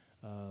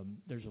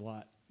there's a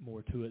lot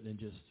more to it than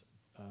just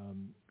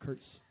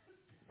Kurt's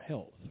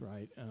health,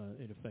 right?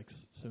 It affects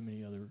so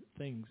many other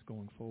things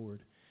going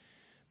forward.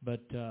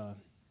 But I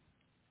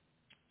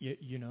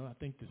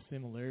think the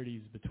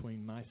similarities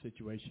between my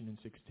situation in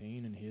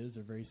 16 and his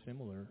are very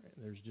similar.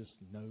 There's just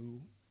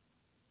no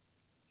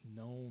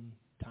known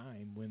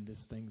time when this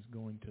thing's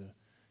going to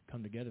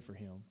come together for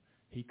him.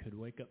 He could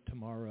wake up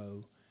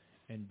tomorrow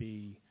and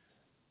be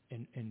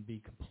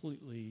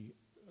completely,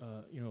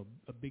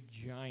 a big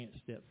giant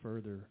step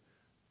further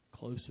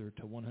closer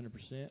to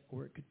 100%,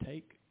 or it could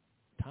take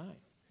time.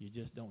 You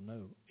just don't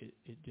know.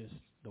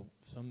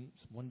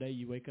 One day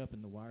you wake up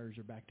and the wires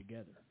are back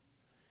together,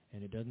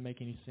 and it doesn't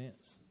make any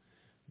sense.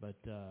 But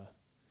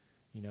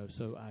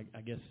so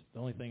I guess the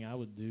only thing I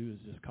would do is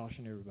just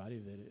caution everybody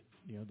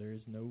that there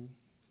is no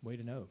way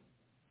to know,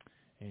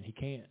 and he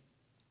can't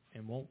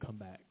and won't come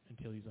back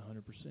until he's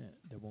 100%.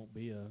 There won't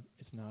be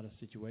it's not a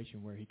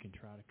situation where he can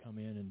try to come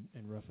in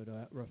and rough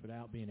it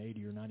out being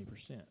 80 or 90%.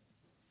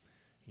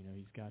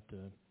 He's got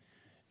to.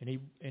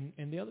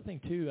 And the other thing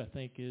too, I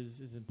think,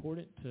 is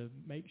important to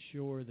make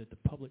sure that the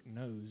public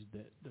knows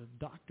that the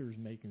doctor's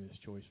making this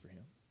choice for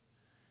him.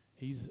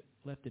 He's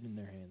left it in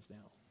their hands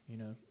now.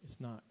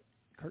 It's not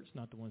Kurt's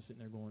not the one sitting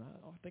there going,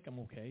 I think I'm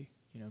okay.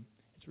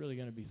 It's really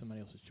going to be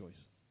somebody else's choice.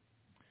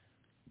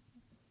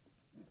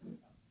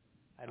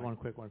 I had one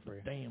quick one for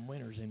you. Damn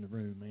winner's in the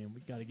room, man.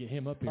 We got to get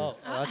him up here. Oh,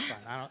 that's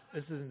fine.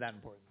 This isn't that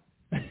important.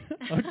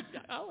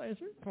 I'll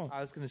answer. Come on.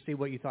 I was going to see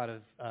what you thought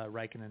of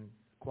Raikkonen.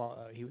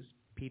 He was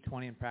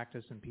P20 in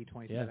practice and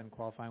P27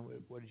 qualifying.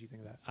 What did you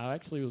think of that? I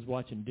actually was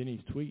watching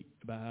Denny's tweet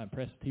about how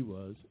impressed he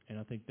was, and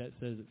I think that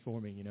says it for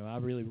me. I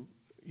really,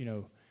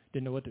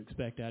 didn't know what to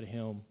expect out of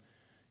him.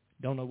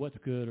 Don't know what's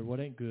good or what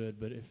ain't good,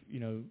 but if,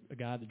 a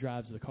guy that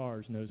drives the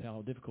cars knows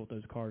how difficult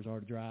those cars are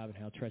to drive and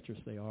how treacherous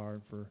they are,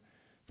 and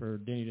for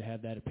Denny to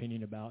have that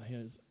opinion about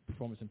his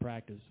performance in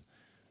practice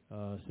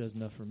says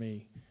enough for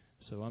me.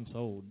 So I'm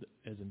sold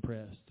as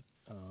impressed.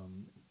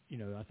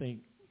 I think,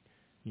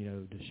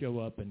 to show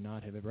up and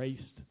not have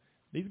raced.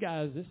 These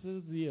guys, this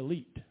is the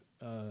elite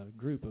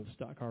group of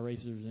stock car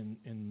racers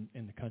in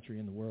the country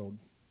and the world.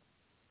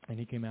 And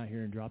he came out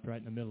here and dropped right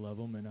in the middle of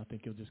them, and I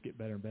think he'll just get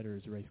better and better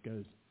as the race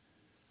goes.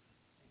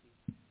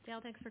 Dale,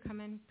 thanks for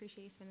coming.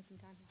 Appreciate you spending some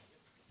time.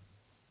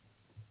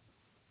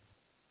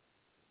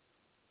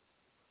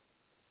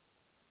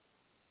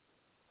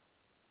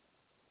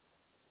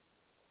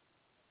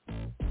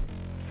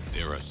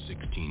 There are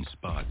 16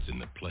 spots in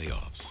the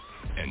playoffs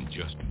and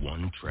just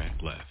one track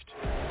left.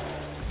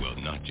 Well,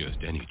 not just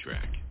any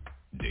track.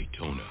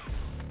 Daytona.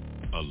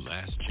 A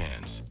last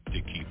chance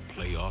to keep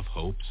playoff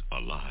hopes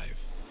alive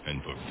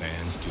and for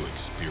fans to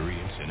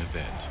experience an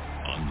event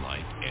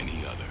unlike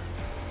any other.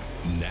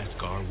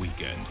 NASCAR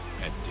weekend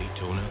at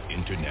Daytona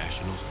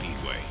International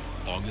Speedway,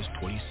 August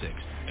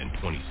 26th and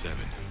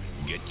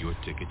 27th. Get your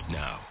tickets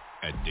now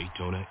at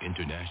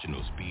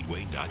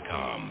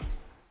DaytonaInternationalSpeedway.com.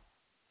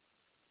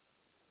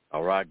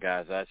 All right,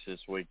 guys, that's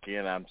this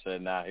weekend. I'm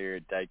sitting out here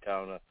at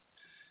Daytona in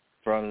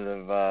front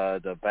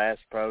of the Bass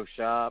Pro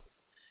Shop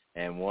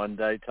and one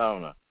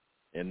Daytona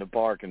in the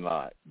parking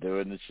lot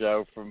doing the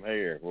show from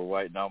here. We're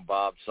waiting on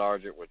Bob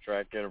Sargent with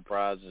Track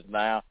Enterprises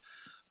now.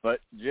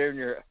 But,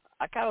 Junior,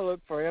 I kind of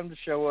look for him to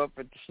show up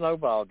at the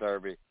Snowball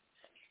Derby.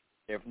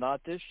 If not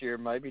this year,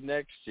 maybe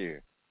next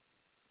year.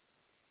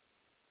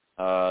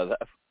 Hey,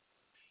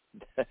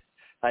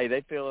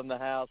 they fill in the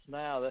house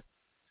now.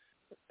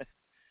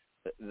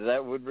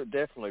 That would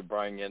definitely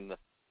bring in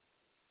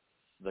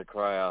the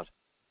crowd.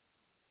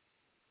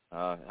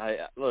 Hey,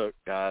 look,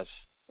 guys,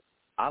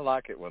 I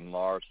like it when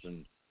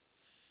Larson,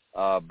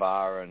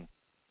 Byron,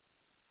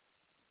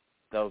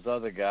 those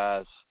other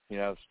guys,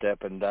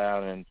 stepping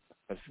down, and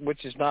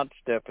which is not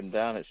stepping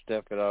down, it's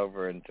stepping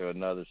over into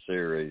another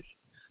series.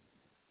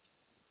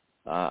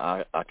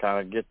 I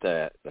kind of get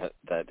that.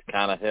 That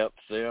kind of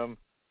helps them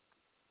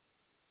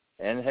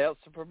and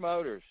helps the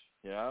promoters,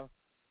 You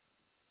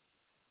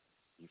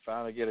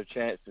finally get a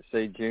chance to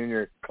see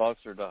Junior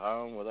closer to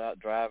home without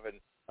driving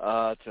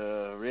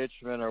to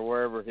Richmond or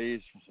wherever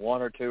he's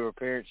one or two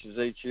appearances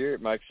each year.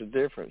 It makes a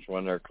difference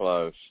when they're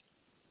close.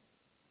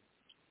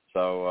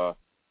 So,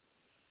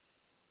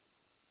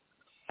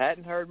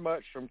 hadn't heard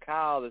much from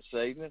Kyle this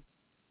evening.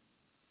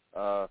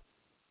 But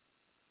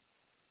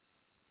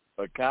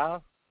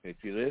Kyle, if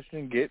you're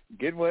listening,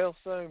 get well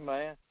soon,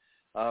 man.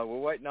 We're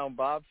waiting on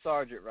Bob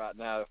Sargent right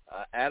now.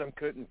 Adam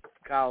couldn't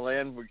call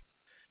in. We're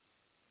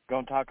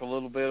going to talk a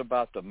little bit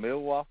about the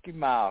Milwaukee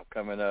Mile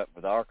coming up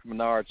with ARCA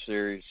Menard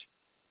Series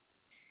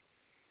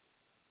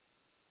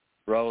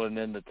rolling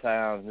into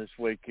town this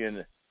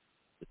weekend.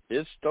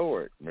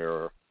 Historic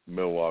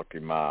Milwaukee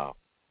Mile.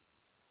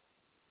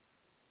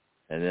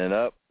 And then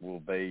up will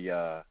be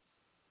the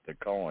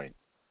Coin.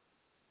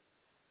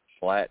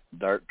 Flat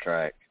dirt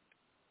track.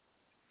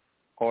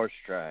 Horse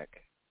track.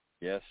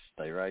 Yes,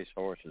 they race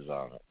horses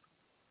on it.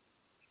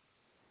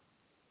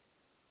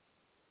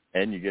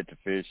 And you get to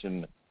fish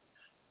in the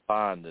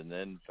pond and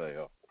then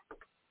fill.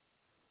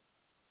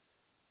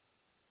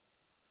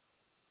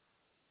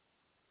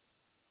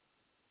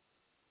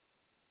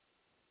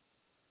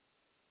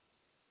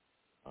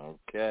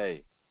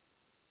 Okay.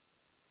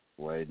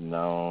 Waiting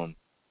on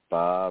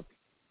Bob.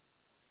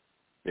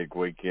 Big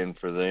weekend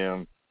for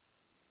them.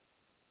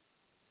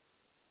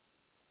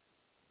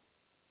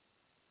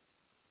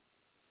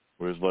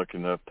 We was lucky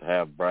enough to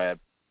have Brad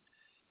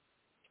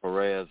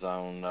Perez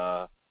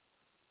on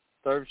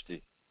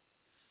Thursday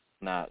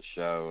night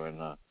show, and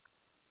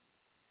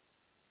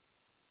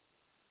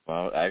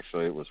well,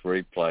 actually it was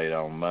replayed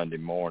on Monday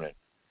morning,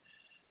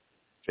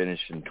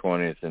 finishing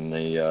 20th in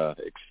the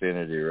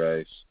Xfinity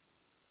race.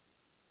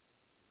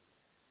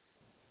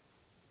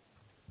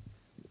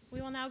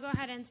 We will now go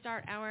ahead and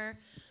start our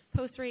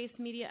post-race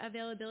media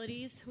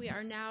availabilities. We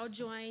are now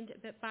joined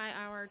by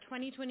our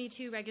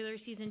 2022 regular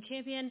season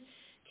champion,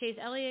 Chase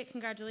Elliott.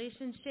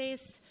 Congratulations, Chase.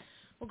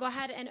 We'll go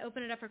ahead and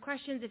open it up for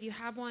questions. If you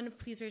have one,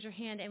 please raise your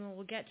hand and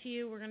we'll get to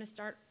you. We're going to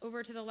start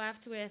over to the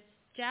left with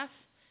Jeff,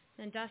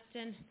 then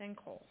Dustin, then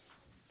Cole.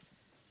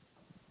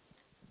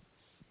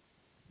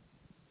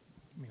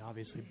 I mean,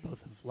 obviously both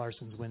of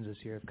Larson's wins this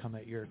year have come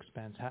at your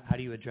expense. How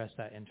do you address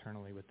that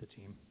internally with the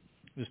team?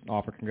 Just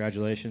offer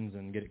congratulations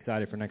and get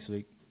excited for next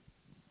week.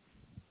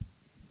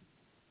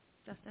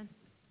 Dustin.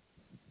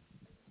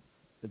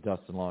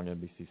 Dustin Long,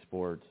 NBC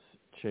Sports.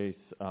 Chase,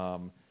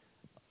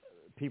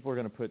 people are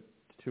going to put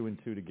two and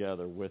two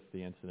together with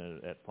the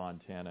incident at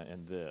Fontana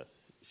and this.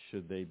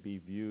 Should they be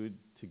viewed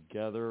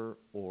together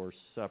or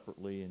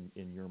separately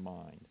in your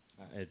mind?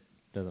 It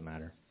doesn't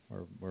matter.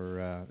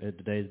 The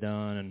day's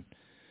done,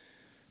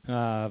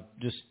 and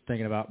just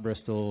thinking about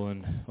Bristol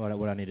and what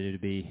I need to do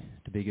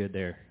to be good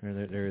there.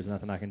 There is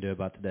nothing I can do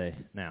about today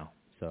now,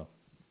 so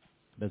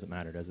it doesn't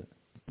matter, does it?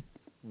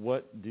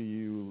 What do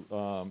you?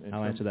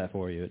 I'll answer that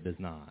for you. It does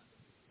not.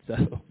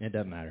 So it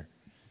doesn't matter.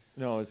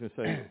 No, I was going to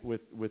say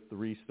with the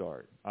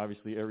restart.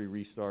 Obviously, every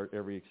restart,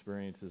 every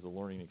experience is a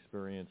learning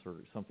experience or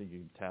something you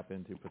can tap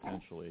into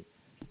potentially.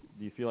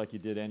 Do you feel like you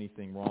did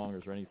anything wrong, or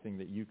is there anything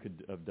that you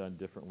could have done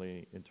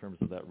differently in terms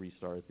of that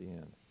restart at the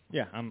end?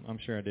 Yeah, I'm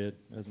sure I did.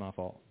 It was my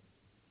fault.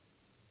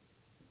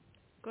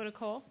 Go to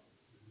Cole.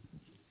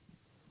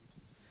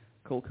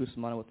 Cole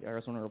Cusimano with the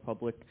Arizona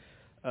Republic.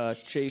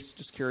 Chase,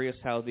 just curious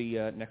how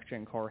the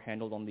next-gen car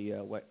handled on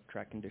the wet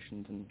track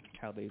conditions and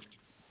how they...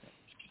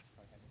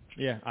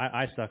 Yeah,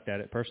 I sucked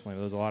at it personally.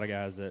 There was a lot of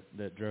guys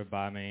that drove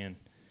by me and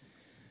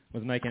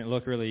was making it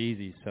look really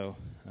easy, so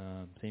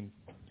seemed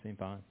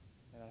fine.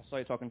 I saw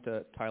you talking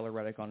to Tyler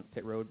Reddick on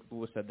pit road. What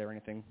was said there?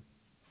 Anything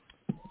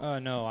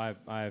No,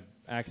 I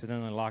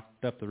accidentally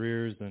locked up the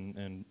rears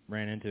and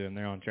ran into him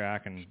there on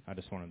track, and I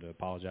just wanted to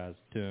apologize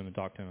to him and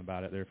talk to him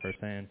about it there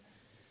firsthand.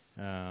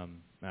 That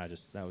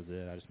was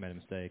it. I just made a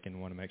mistake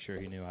and wanted to make sure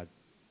he knew I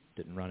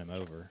didn't run him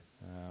over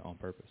on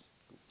purpose.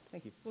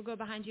 Thank you. We'll go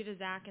behind you to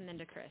Zach and then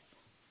to Chris.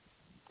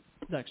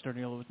 Zach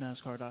Sturniolo with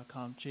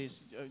NASCAR.com. Chase,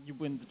 you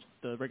win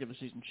the regular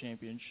season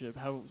championship.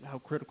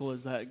 How critical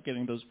is that,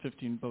 getting those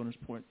 15 bonus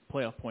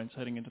playoff points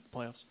heading into the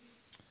playoffs?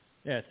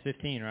 Yeah, it's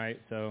 15, right?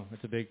 So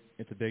it's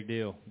a big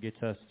deal.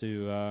 Gets us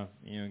to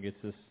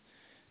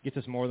gets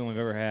us more than we've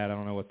ever had. I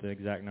don't know what the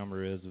exact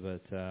number is,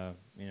 but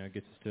it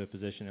gets us to a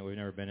position that we've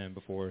never been in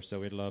before. So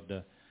we'd love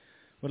to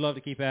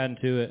keep adding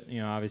to it.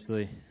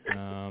 Obviously,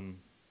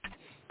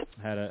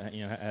 had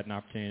an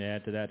opportunity to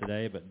add to that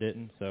today, but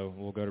didn't. So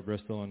we'll go to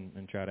Bristol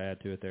and try to add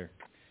to it there.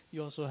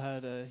 You also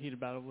had a heated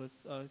battle with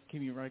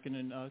Kimi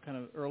Räikkönen kind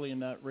of early in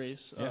that race.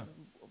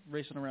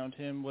 Racing around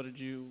him, what did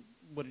you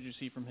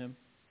see from him?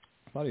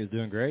 I thought he was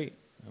doing great.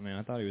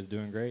 I thought he was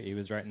doing great. He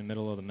was right in the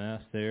middle of the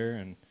mess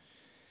there,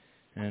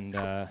 and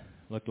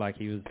looked like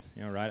he was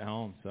right at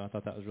home. So I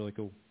thought that was really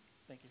cool.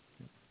 Thank you.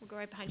 We'll go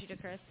right behind you to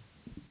Chris.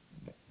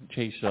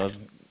 Chase,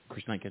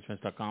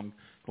 Chris9catchfence.com,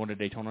 going to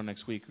Daytona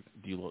next week.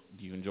 Do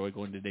you enjoy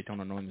going to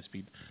Daytona, knowing the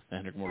speed the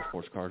Hendrick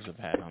Motorsports cars have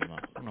had on the... I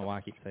don't know why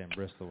I keep saying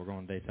Bristol. We're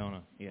going to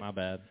Daytona. Yeah. My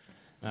bad.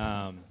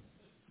 For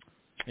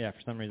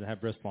some reason I have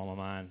Bristol on my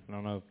mind. I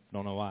don't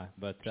know why.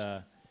 But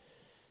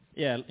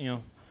we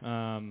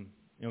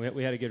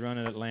had a good run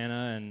at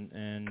Atlanta,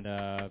 and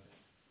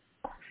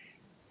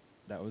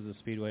that was a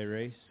speedway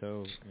race.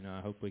 So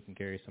I hope we can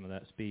carry some of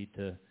that speed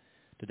to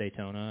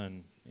Daytona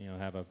and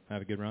have a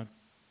good run.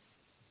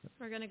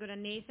 We're going to go to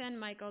Nathan,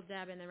 Michael,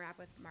 Deb, and then wrap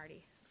with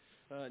Marty.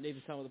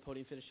 Nathan Stein with the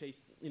podium finish. Chase,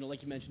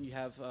 like you mentioned, you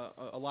have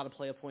a lot of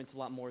playoff points, a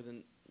lot more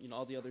than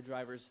all the other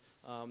drivers.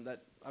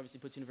 That obviously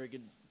puts you in a very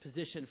good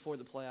position for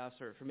the playoffs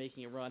or for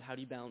making a run. How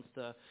do you balance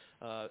the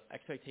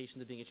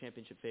expectations of being a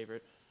championship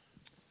favorite?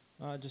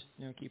 Just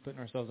keep putting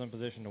ourselves in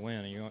position to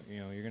win. You're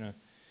gonna,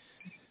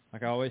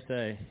 like I always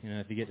say,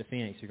 if you get to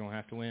Phoenix, you're gonna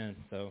have to win.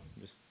 So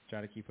just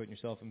try to keep putting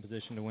yourself in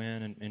position to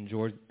win and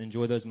enjoy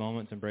those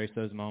moments, embrace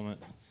those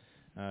moments.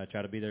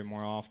 Try to be there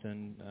more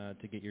often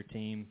to get your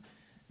team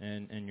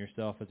and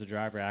yourself as a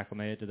driver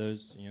acclimated to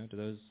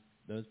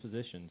those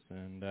positions.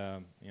 And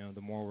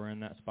the more we're in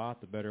that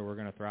spot, the better we're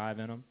going to thrive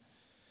in them,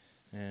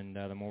 and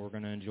the more we're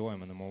going to enjoy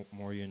them. And the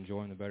more you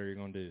enjoy them, the better you're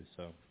going to do.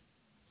 So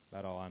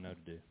that's all I know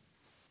to do.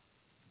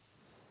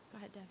 Go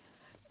ahead, Deb.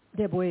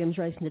 Deb Williams,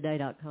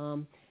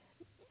 RacingToday.com.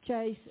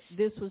 Chase,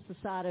 this was the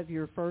site of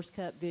your first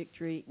Cup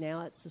victory.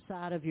 Now it's the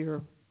site of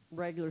your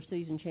regular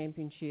season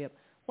championship.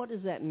 What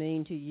does that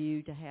mean to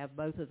you to have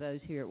both of those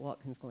here at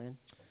Watkins Glen?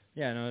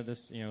 Yeah, no, this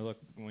look,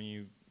 when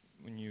you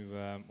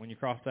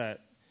cross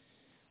that,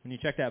 when you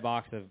check that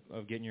box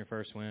of getting your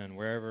first win,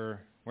 wherever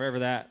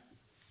that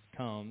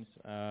comes,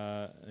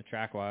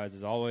 track-wise,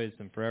 is always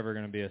and forever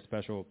going to be a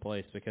special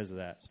place because of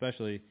that.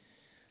 Especially,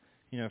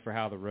 for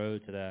how the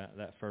road to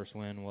that first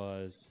win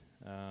was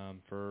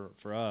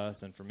for us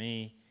and for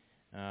me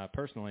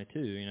personally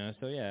too.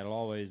 So yeah, it'll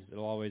always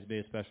be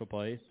a special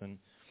place, and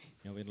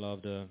we'd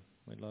love to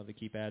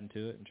keep adding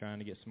to it and trying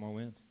to get some more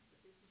wins.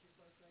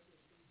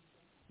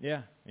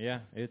 Yeah,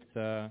 it's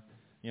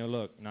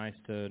look, nice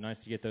to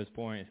get those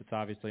points. It's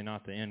obviously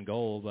not the end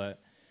goal, but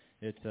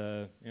it's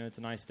a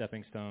nice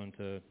stepping stone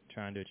to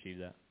trying to achieve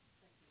that.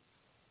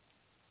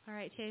 All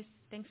right, Chase,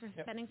 thanks for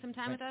spending some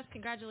time with us.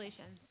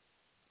 Congratulations.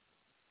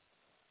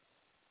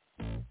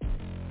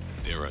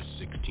 There are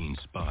 16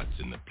 spots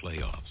in the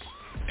playoffs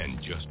and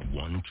just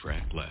one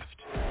track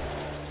left.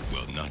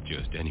 Well, not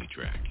just any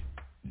track,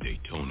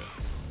 Daytona.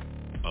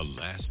 A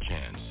last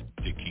chance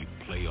to keep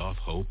playoff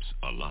hopes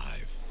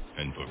alive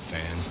and for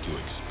fans to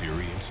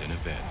experience an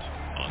event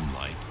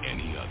unlike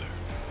any other.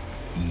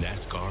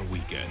 NASCAR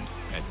Weekend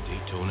at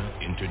Daytona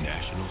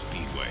International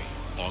Speedway,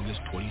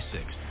 August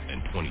 26th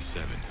and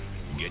 27th.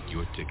 Get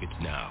your tickets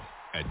now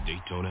at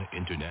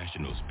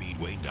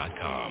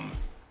DaytonaInternationalSpeedway.com.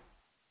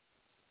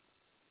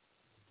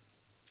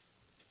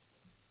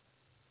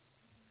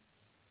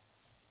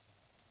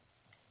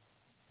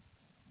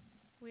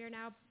 We are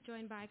now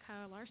joined by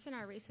Kyle Larson,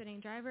 our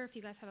race-winning driver. If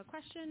you guys have a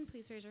question,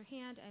 please raise your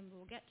hand, and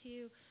we'll get to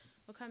you.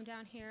 We'll come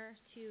down here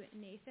to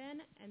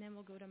Nathan, and then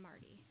we'll go to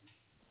Marty.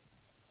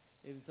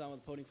 Nathan Stein with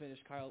the podium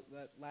finish. Kyle,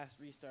 that last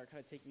restart,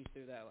 kind of take me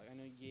through that. Like, I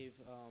know you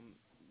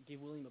gave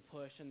William a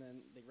push, and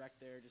then they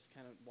wrecked there. Just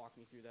kind of walk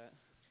me through that.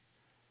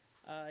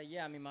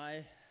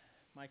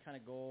 My kind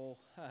of goal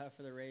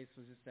for the race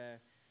was just to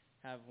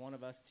have one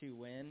of us two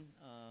win.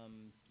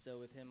 So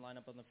with him lined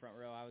up on the front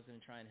row, I was going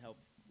to try and help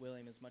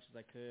William as much as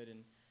I could,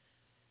 and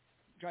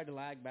tried to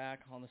lag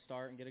back on the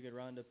start and get a good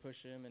run to push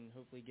him and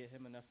hopefully get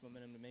him enough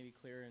momentum to maybe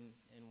clear in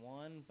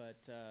one. But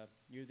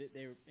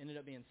they ended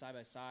up being side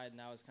by side, and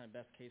that was kind of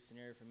best case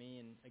scenario for me.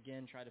 And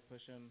again, try to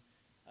push him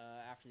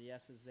after the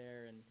S's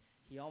there, and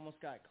he almost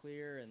got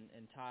clear.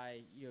 And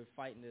Ty,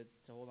 fighting to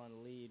hold on to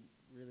the lead,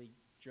 really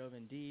drove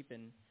in deep.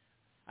 And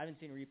I haven't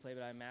seen a replay,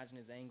 but I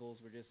imagine his angles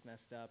were just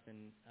messed up,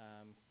 and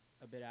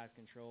a bit out of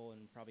control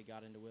and probably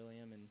got into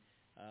William, and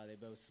they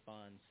both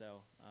spun.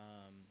 So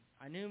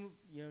I knew,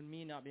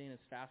 me not being as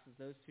fast as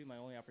those two, my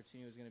only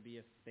opportunity was going to be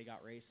if they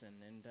got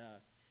racing. And,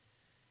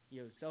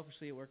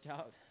 selfishly it worked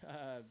out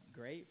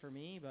great for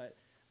me, but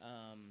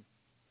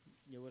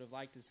would have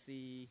liked to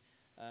see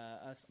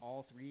us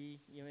all three,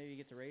 maybe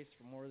get to race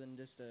for more than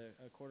just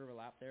a quarter of a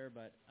lap there.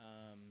 But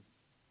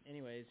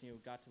anyways,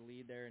 got to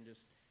lead there and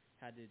just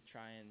had to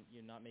try and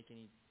not make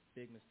any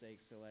big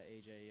mistakes to let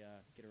AJ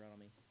get around on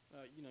me.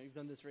 You've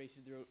done this race,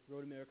 you did the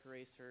Road America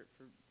race for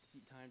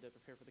seat time to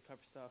prepare for the Cup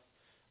stuff.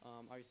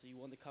 Obviously, you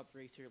won the Cup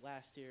race here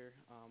last year.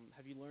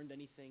 Have you learned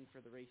anything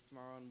for the race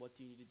tomorrow, and what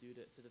do you need to do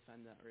to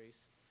defend that race?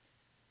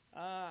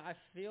 I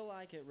feel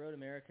like at Road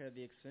America,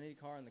 the Xfinity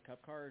car and the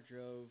Cup car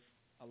drove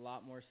a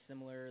lot more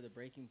similar. The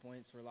braking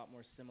points were a lot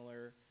more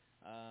similar.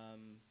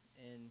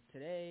 And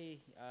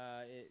today,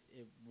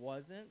 it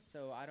wasn't.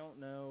 So I don't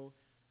know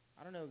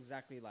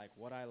exactly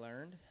what I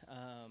learned.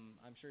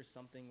 I'm sure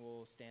something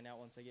will stand out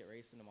once I get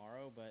racing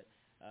tomorrow. But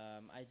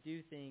I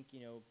do think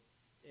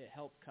it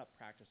helped Cup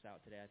practice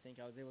out today. I think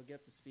I was able to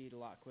get up to speed a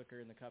lot quicker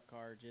in the Cup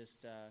car,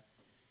 just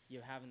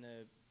having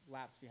the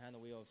laps behind the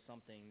wheel of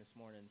something this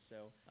morning.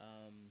 So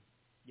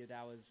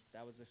that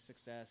was a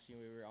success. We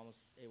were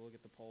almost able to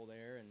get the pole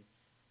there, and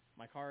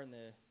my car in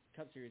the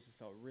Cup Series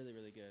just felt really,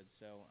 really good.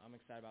 So I'm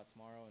excited about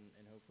tomorrow,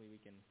 and hopefully we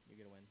get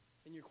a win.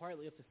 And you're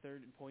quietly up to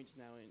third in points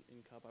now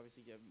in Cup.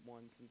 Obviously, you have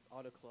won since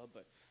Auto Club,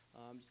 but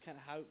just kind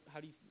of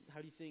how do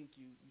you think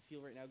you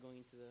feel right now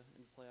going into the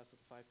playoffs with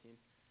the 5 team?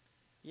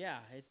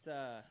 Yeah, it's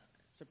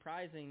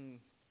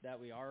surprising that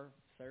we are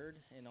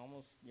third and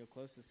almost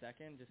close to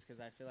second, just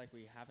because I feel like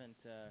we haven't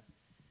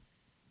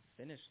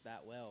finished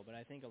that well. But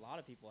I think a lot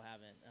of people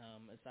haven't,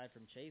 aside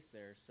from Chase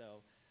there.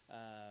 So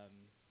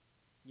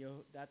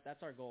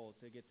that's our goal,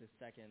 to get to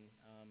second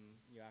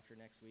after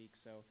next week.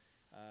 So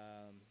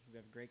we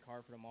have a great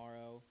car for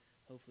tomorrow.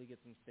 Hopefully get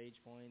some stage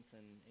points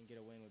and get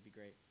a win would be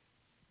great.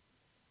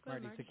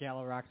 Marty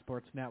Sakala, Rock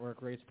Sports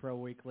Network, Race Pro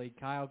Weekly.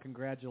 Kyle,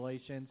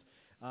 congratulations.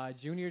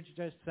 Junior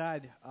just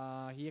said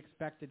he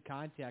expected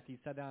contact. He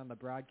said that on the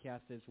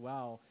broadcast as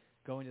well,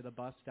 going to the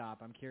bus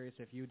stop. I'm curious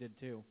if you did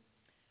too.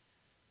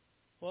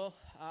 Well,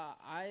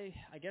 I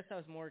guess I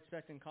was more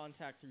expecting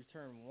contact through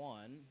turn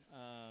 1,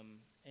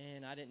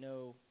 and I didn't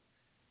know,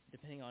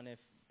 depending on if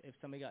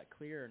somebody got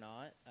clear or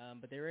not.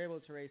 But they were able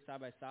to race side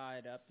by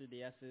side up through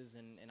the S's,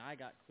 and I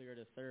got clear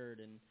to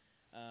third, and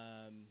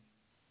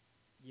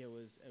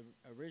was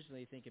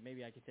originally thinking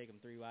maybe I could take them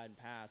 3 wide and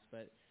pass,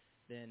 but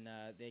then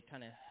they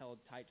kind of held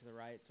tight to the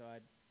right, so I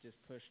just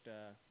pushed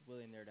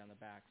William there down the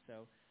back.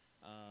 So,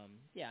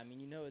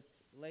 it's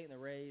late in the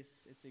race.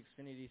 It's the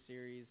Xfinity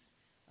Series.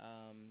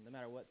 No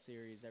matter what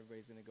series,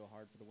 everybody's going to go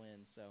hard for the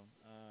win. So,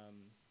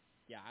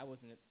 I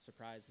wasn't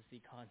surprised to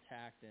see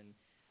contact and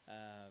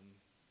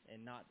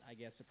not, I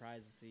guess,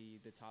 surprised to see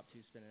the top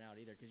 2 spinning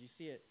out either, because you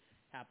see it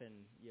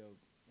happen,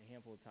 a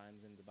handful of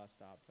times in the bus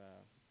stop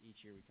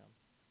each year we come.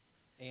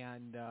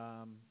 And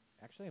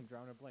actually, I'm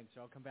drawing a blank,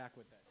 so I'll come back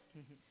with that.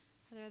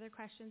 Are there other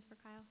questions for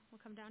Kyle? We'll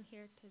come down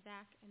here to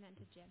Zach and then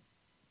to Jim.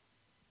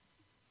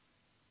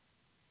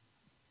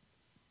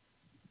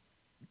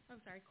 Oh,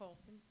 sorry, Cole.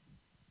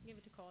 Give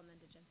it to Cole and then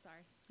to Jim.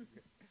 Sorry.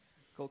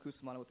 Cole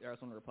Cusimano with the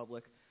Arizona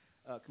Republic.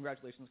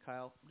 Congratulations,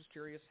 Kyle. I'm just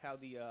curious how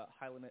the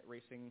High Limit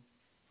Racing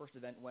first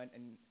event went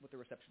and what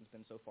the reception's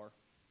been so far.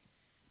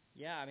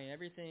 Yeah, I mean,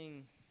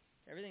 everything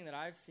that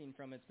I've seen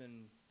from it's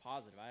been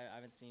positive. I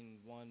haven't seen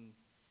one,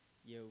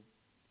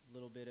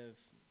 little bit of,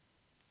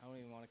 I don't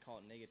even want to call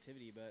it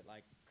negativity, but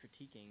like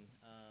critiquing.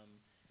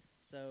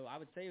 So I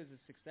would say it was a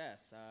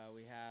success.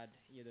 We had,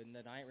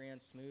 the night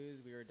ran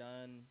smooth. We were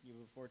done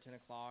before 10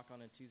 o'clock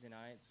on a Tuesday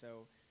night,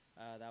 so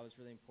that was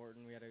really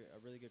important. We had a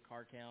really good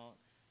car count,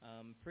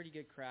 pretty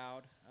good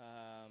crowd,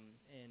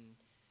 and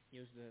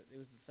it was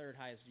the third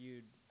highest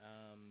viewed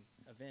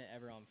event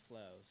ever on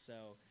Flow.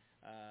 So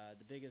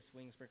the biggest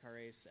wing sprint car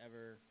race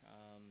ever,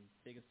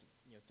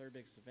 third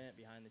biggest event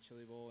behind the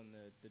Chili Bowl and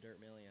the Dirt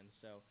Million.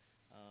 So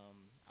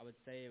I would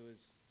say it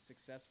was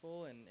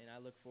successful, and I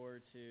look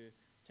forward to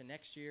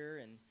next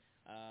year and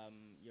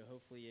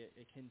hopefully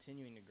it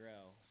continuing to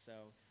grow.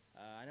 So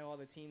I know all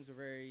the teams are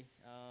very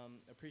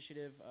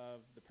appreciative of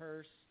the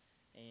purse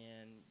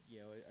and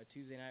a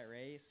Tuesday night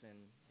race,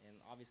 and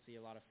obviously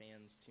a lot of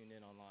fans tuned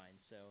in online.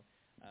 So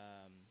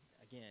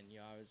again,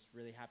 I was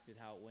really happy with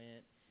how it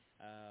went.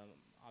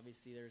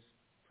 Obviously there's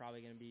probably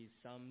going to be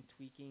some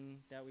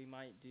tweaking that we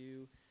might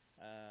do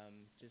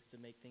just to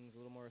make things a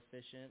little more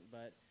efficient,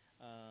 but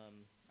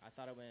I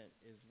thought it went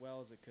as well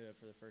as it could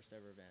for the first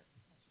ever event.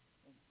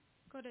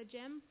 Go to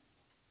Jim.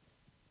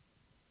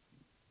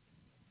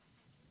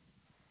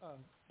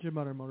 Jim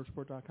Mutter,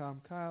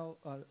 motorsport.com. Kyle,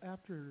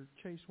 after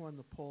Chase won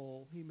the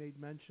pole, he made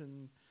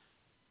mention,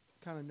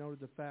 kind of noted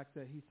the fact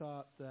that he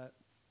thought that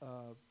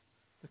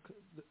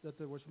that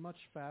there was much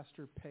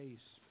faster pace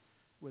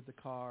with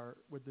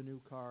the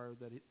new car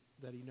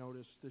that he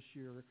noticed this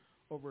year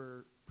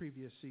over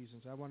previous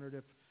seasons. I wondered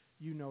if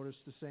you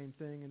noticed the same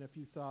thing and if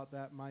you thought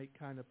that might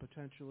kind of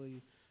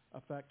potentially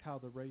affect how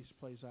the race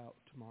plays out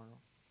tomorrow.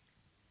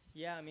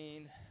 Yeah, I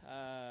mean,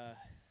 I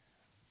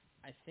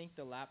think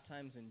the lap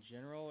times in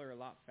general are a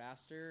lot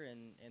faster,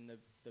 and the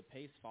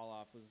pace fall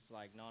off was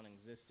like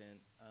non-existent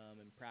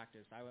in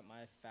practice. I went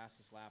my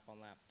fastest lap on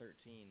lap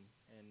 13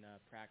 in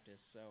practice.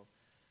 So,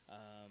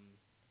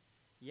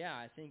 yeah,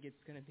 I think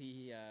it's going to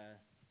be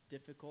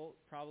difficult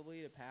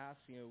probably to pass.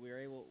 You know,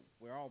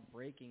 we're all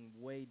braking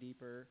way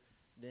deeper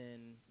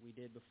than we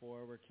did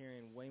before. We're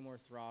carrying way more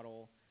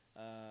throttle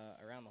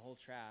around the whole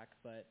track,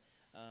 but.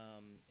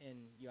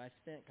 And I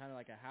spent kind of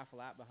like a half a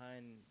lap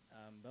behind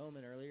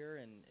Bowman earlier,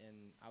 and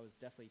I was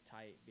definitely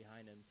tight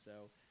behind him.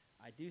 So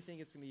I do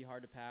think it's going to be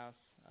hard to pass.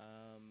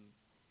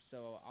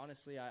 So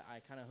honestly, I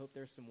kind of hope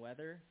there's some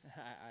weather.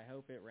 I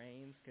hope it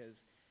rains because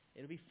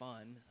it'll be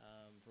fun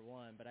for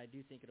one, but I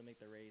do think it'll make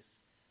the race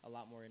a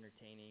lot more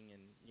entertaining,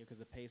 and because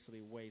the pace will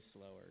be way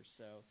slower.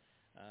 So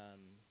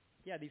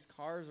yeah, these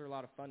cars are a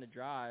lot of fun to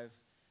drive.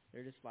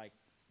 They're just like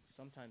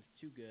sometimes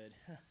too good.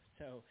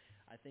 So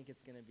I think it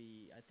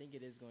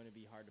is going to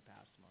be hard to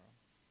pass tomorrow.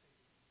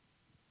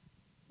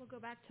 We'll go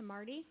back to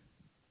Marty.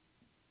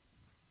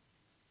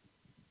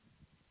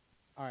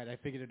 All right, I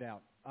figured it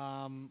out.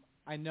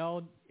 I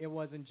know it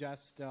wasn't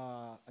just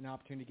an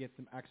opportunity to get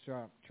some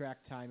extra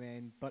track time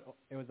in, but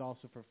it was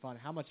also for fun.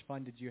 How much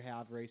fun did you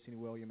have racing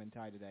William and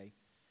Ty today?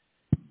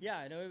 Yeah,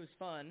 I know it was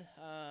fun.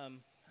 I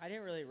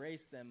didn't really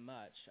race them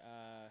much.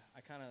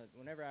 I kind of,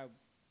 whenever I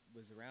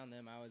was around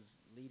them, I was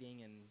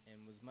leading and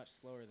was much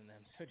slower than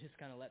them, so just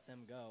kind of let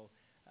them go.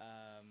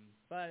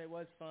 But it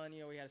was fun.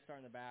 You know, we had to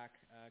start in the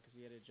back because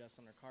we had to adjust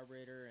on our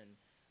carburetor, and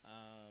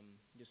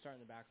just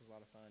starting in the back was a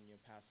lot of fun. You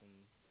know, passing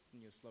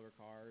slower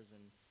cars,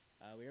 and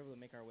we were able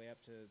to make our way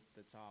up to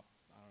the top.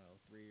 I don't know,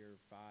 3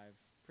 or 5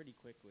 pretty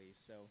quickly.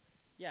 So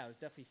yeah, it was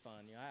definitely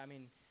fun. You know, I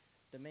mean,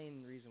 the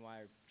main reason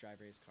why I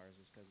drive race cars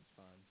is because it's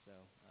fun. So,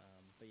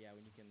 but yeah,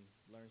 when you can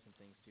learn some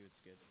things too,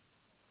 it's good.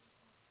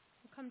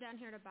 We'll come down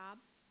here to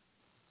Bob.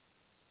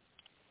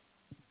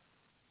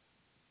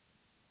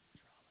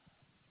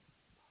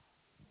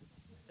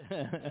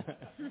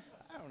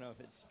 I don't know if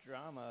it's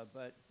drama,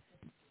 but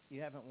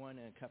you haven't won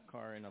a Cup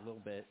car in a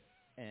little bit,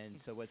 and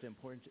so what's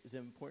important? Is it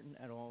important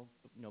at all,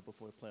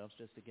 before the playoffs,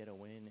 just to get a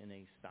win in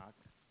a stock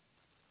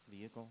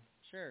vehicle?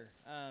 Sure,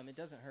 it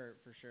doesn't hurt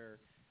for sure.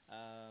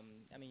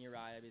 I mean, you're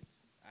right.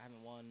 I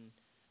haven't won,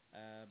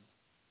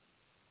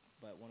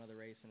 but one other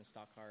race in a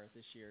stock car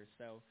this year.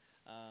 So,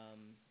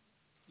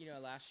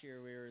 last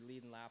year we were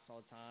leading laps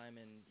all the time,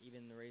 and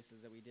even the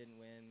races that we didn't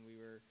win, we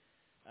were.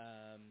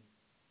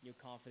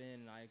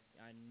 Confident, and I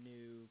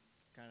knew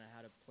kind of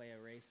how to play a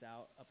race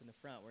out up in the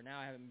front. Where now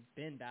I haven't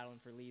been battling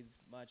for leads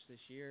much this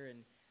year,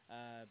 and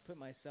put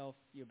myself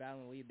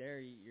battling the lead there.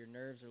 Your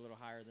nerves are a little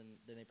higher than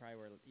they probably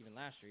were even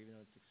last year, even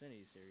though it's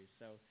Xfinity Series.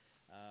 So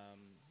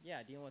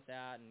yeah, dealing with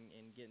that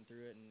and getting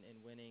through it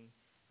and winning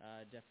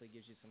definitely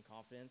gives you some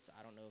confidence.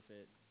 I don't know if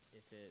it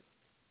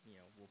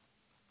will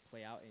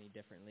play out any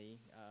differently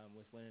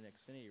with winning an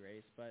Xfinity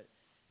race, but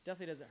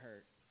definitely doesn't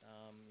hurt.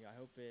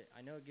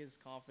 I know it gives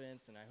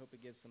confidence, and I hope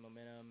it gives some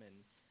momentum, and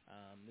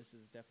this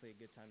is definitely a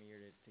good time of year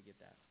to get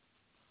that.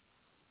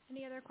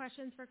 Any other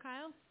questions for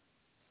Kyle?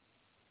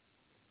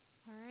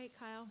 All right,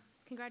 Kyle.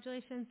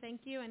 Congratulations.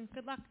 Thank you, and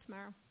good luck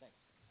tomorrow. Thanks.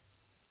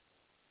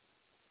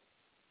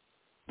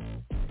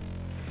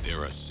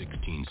 There are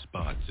 16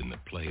 spots in the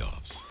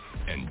playoffs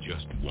and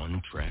just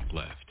one track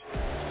left.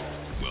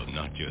 Well,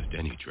 not just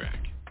any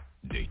track.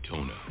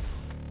 Daytona.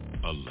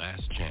 A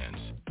last chance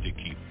to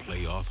keep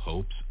playoff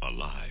hopes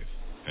alive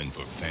and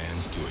for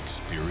fans to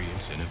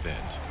experience an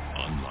event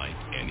unlike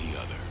any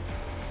other.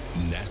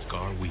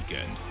 NASCAR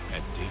weekend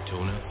at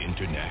Daytona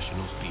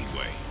International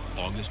Speedway,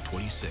 August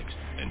 26th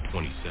and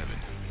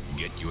 27th.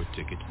 Get your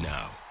tickets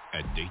now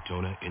at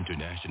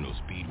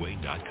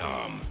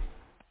DaytonaInternationalSpeedway.com.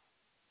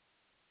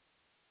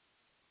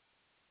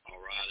 All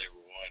right,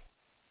 everyone.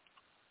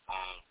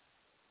 I'd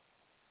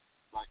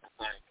like to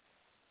thank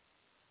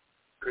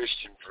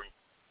Christian for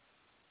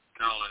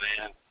calling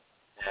in and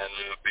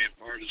being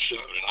part of the show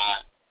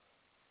tonight.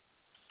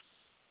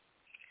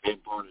 And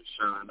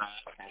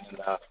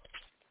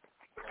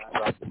I'd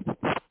like to be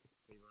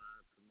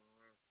live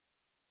tomorrow,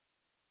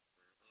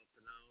 off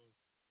and on.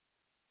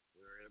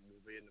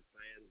 We'll be in the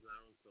fan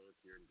zone, so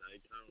if you're in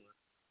Daytona,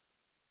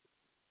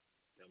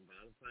 come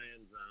by the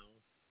fan zone,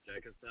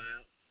 check us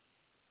out.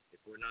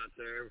 If we're not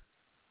there,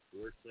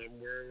 we're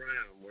somewhere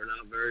around. We're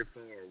not very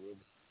far.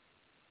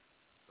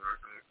 Our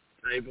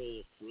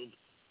table,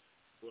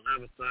 we'll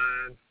have a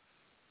sign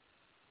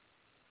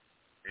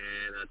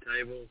and a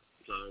table,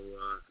 so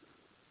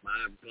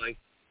my place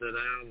to sit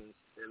down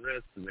and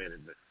rest a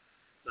minute. But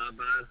stop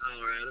by and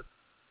holler at us.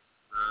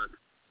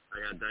 I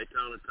got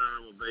Daytona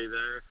Tom will be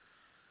there,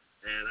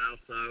 and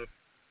also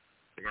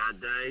I got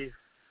Dave.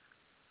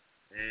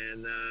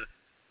 And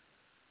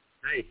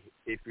hey,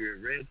 if you're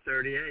at Red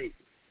 38,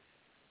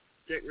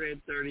 check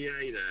Red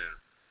 38 out.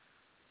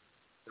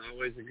 It's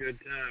always a good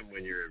time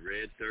when you're at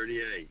Red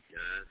 38,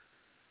 guys.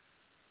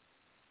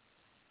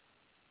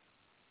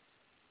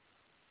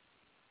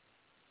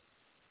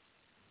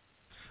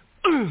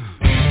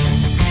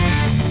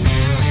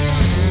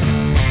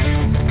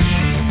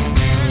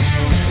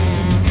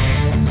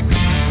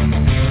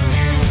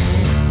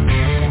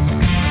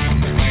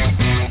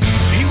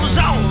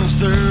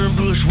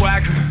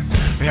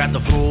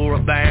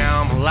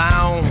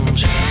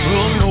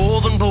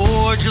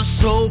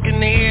 just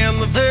soaking in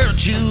the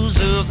virtues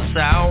of the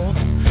South.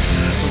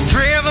 When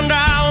driven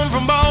down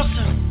from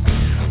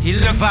Boston, he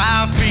left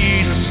 5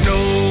 feet of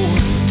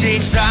snow.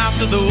 Takes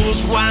after those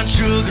white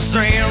sugar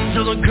strands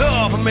to the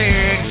Gulf of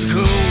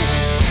Mexico.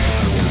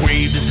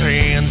 Waved his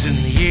hands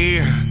in the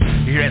air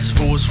as his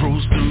voice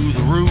rose through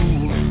the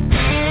roof,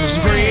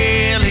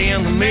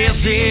 spreading the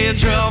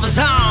message of his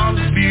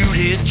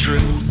undisputed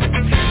truth.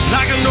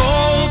 Like an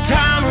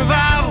old-time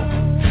revival,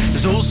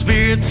 his old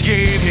spirits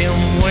gave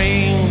him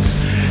wings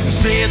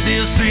and said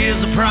this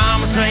is the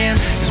promised land.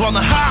 It's what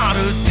the heart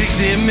of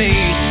Dixie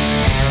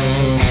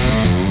means.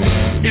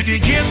 If you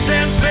get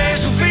that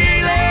special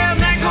feeling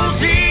that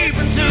goes deep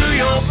into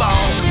your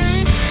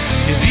bones,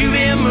 if you've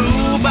been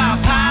moved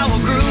by power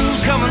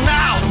grooves coming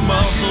out of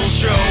muscle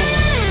show,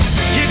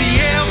 if you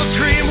ever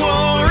scream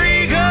war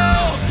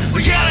eagle,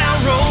 we got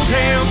out roll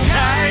damn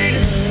tight.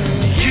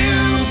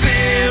 You've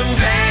been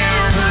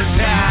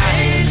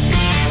paradise.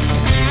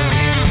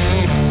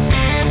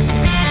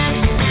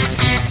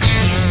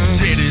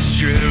 Said it's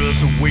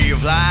just a way of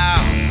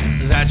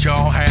life that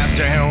y'all have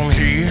down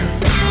here.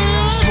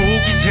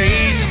 Smoky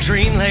taste,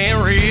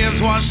 dreamland ribs,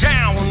 wash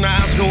down when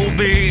nights go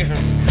big.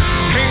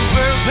 Came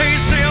first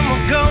place in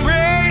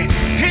Montgomery,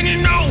 and you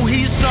know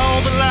he saw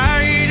the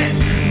light.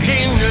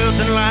 Ain't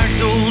nothing like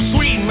those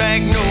sweet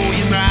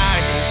magnolia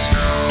nights.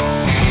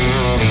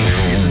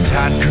 It's the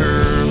tight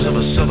curves of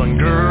a southern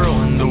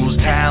girl and those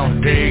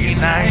Talladega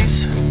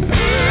nights.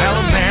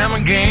 Alabama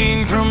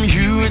gang from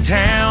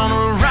Hueytown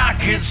or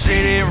Rocket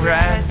City,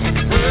 right?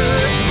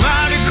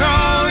 Mighty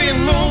Crawley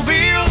and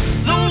Mobile,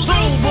 those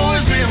old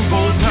boys been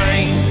full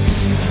pain.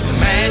 The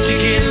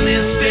magic in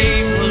this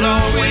state will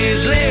always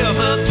live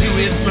up to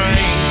its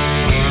brain.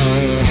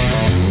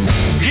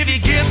 If you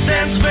get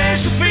that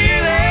special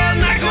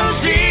feeling that goes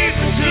deep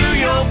into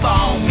your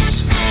bones,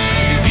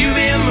 if you've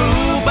been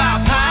moved by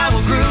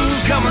power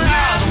grooves coming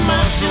out of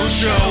muscle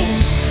show,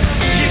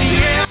 if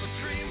you ever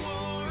scream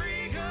war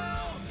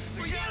eagle,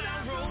 we got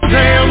out roll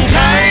damn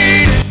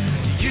tight.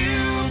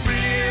 You've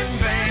been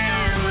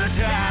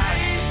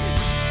paradise.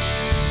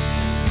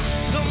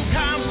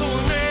 Sometimes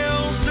someone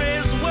else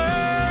says the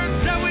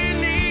words that we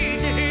need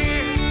to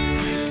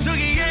hear. So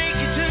you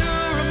Yankee to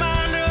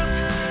remind us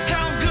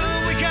how good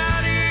we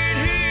got it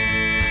here.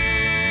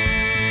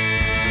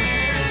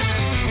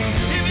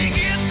 If you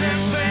get that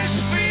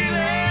special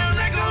feeling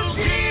that goes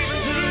deep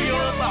into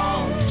your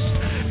bones,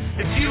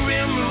 if you've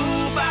been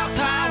moved by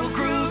power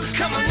grooves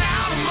coming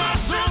out of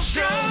muscle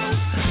shows,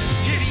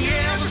 if you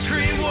ever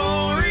scream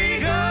war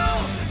eagle,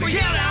 we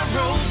got out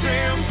roll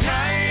damn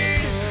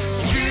tight.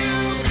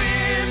 You've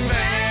been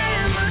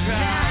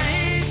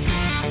paradise.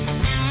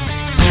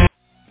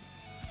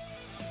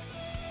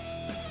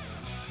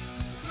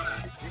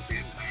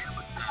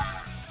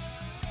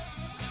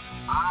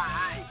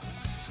 Alright.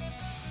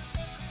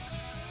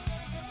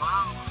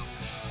 Wow.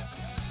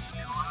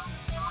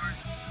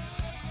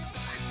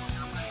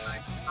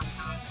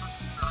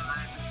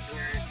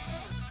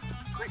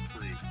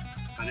 Quickly,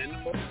 but in the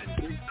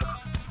moment, we stop.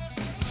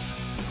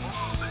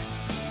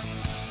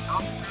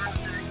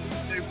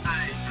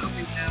 I'll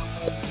be down.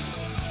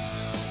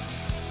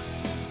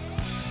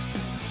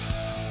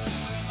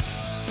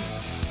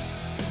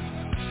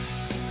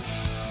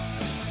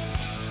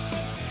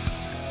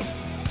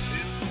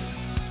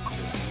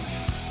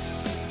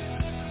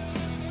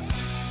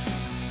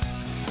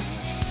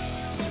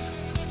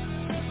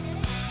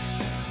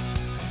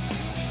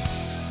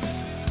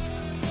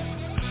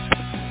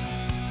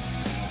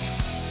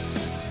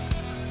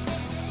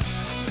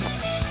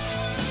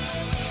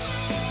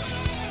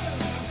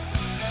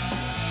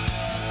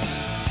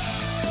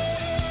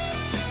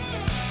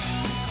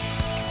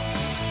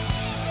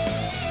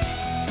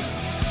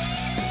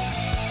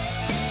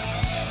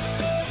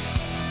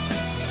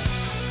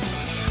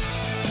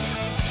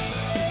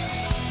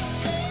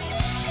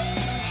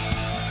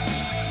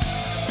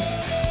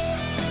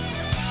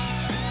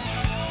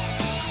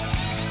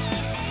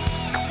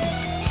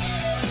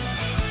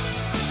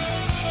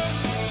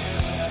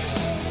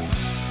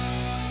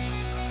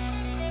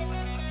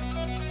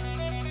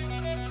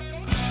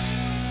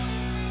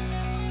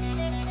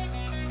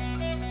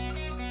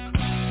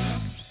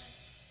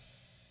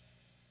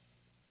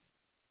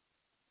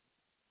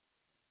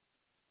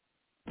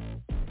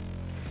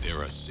 There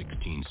are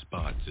 16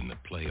 spots in the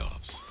playoffs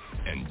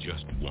and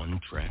just one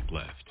track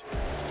left.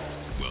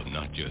 Well,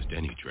 not just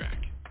any track,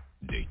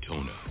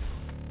 Daytona.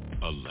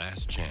 A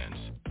last chance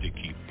to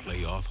keep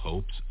playoff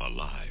hopes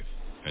alive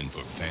and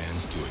for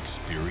fans to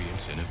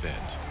experience an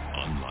event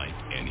unlike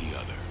any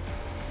other.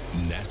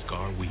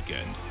 NASCAR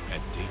weekend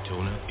at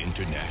Daytona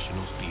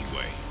International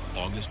Speedway,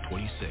 August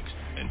 26th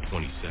and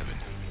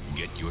 27th.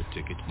 Get your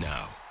tickets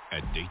now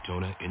at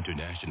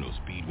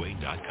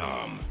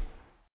DaytonaInternationalSpeedway.com.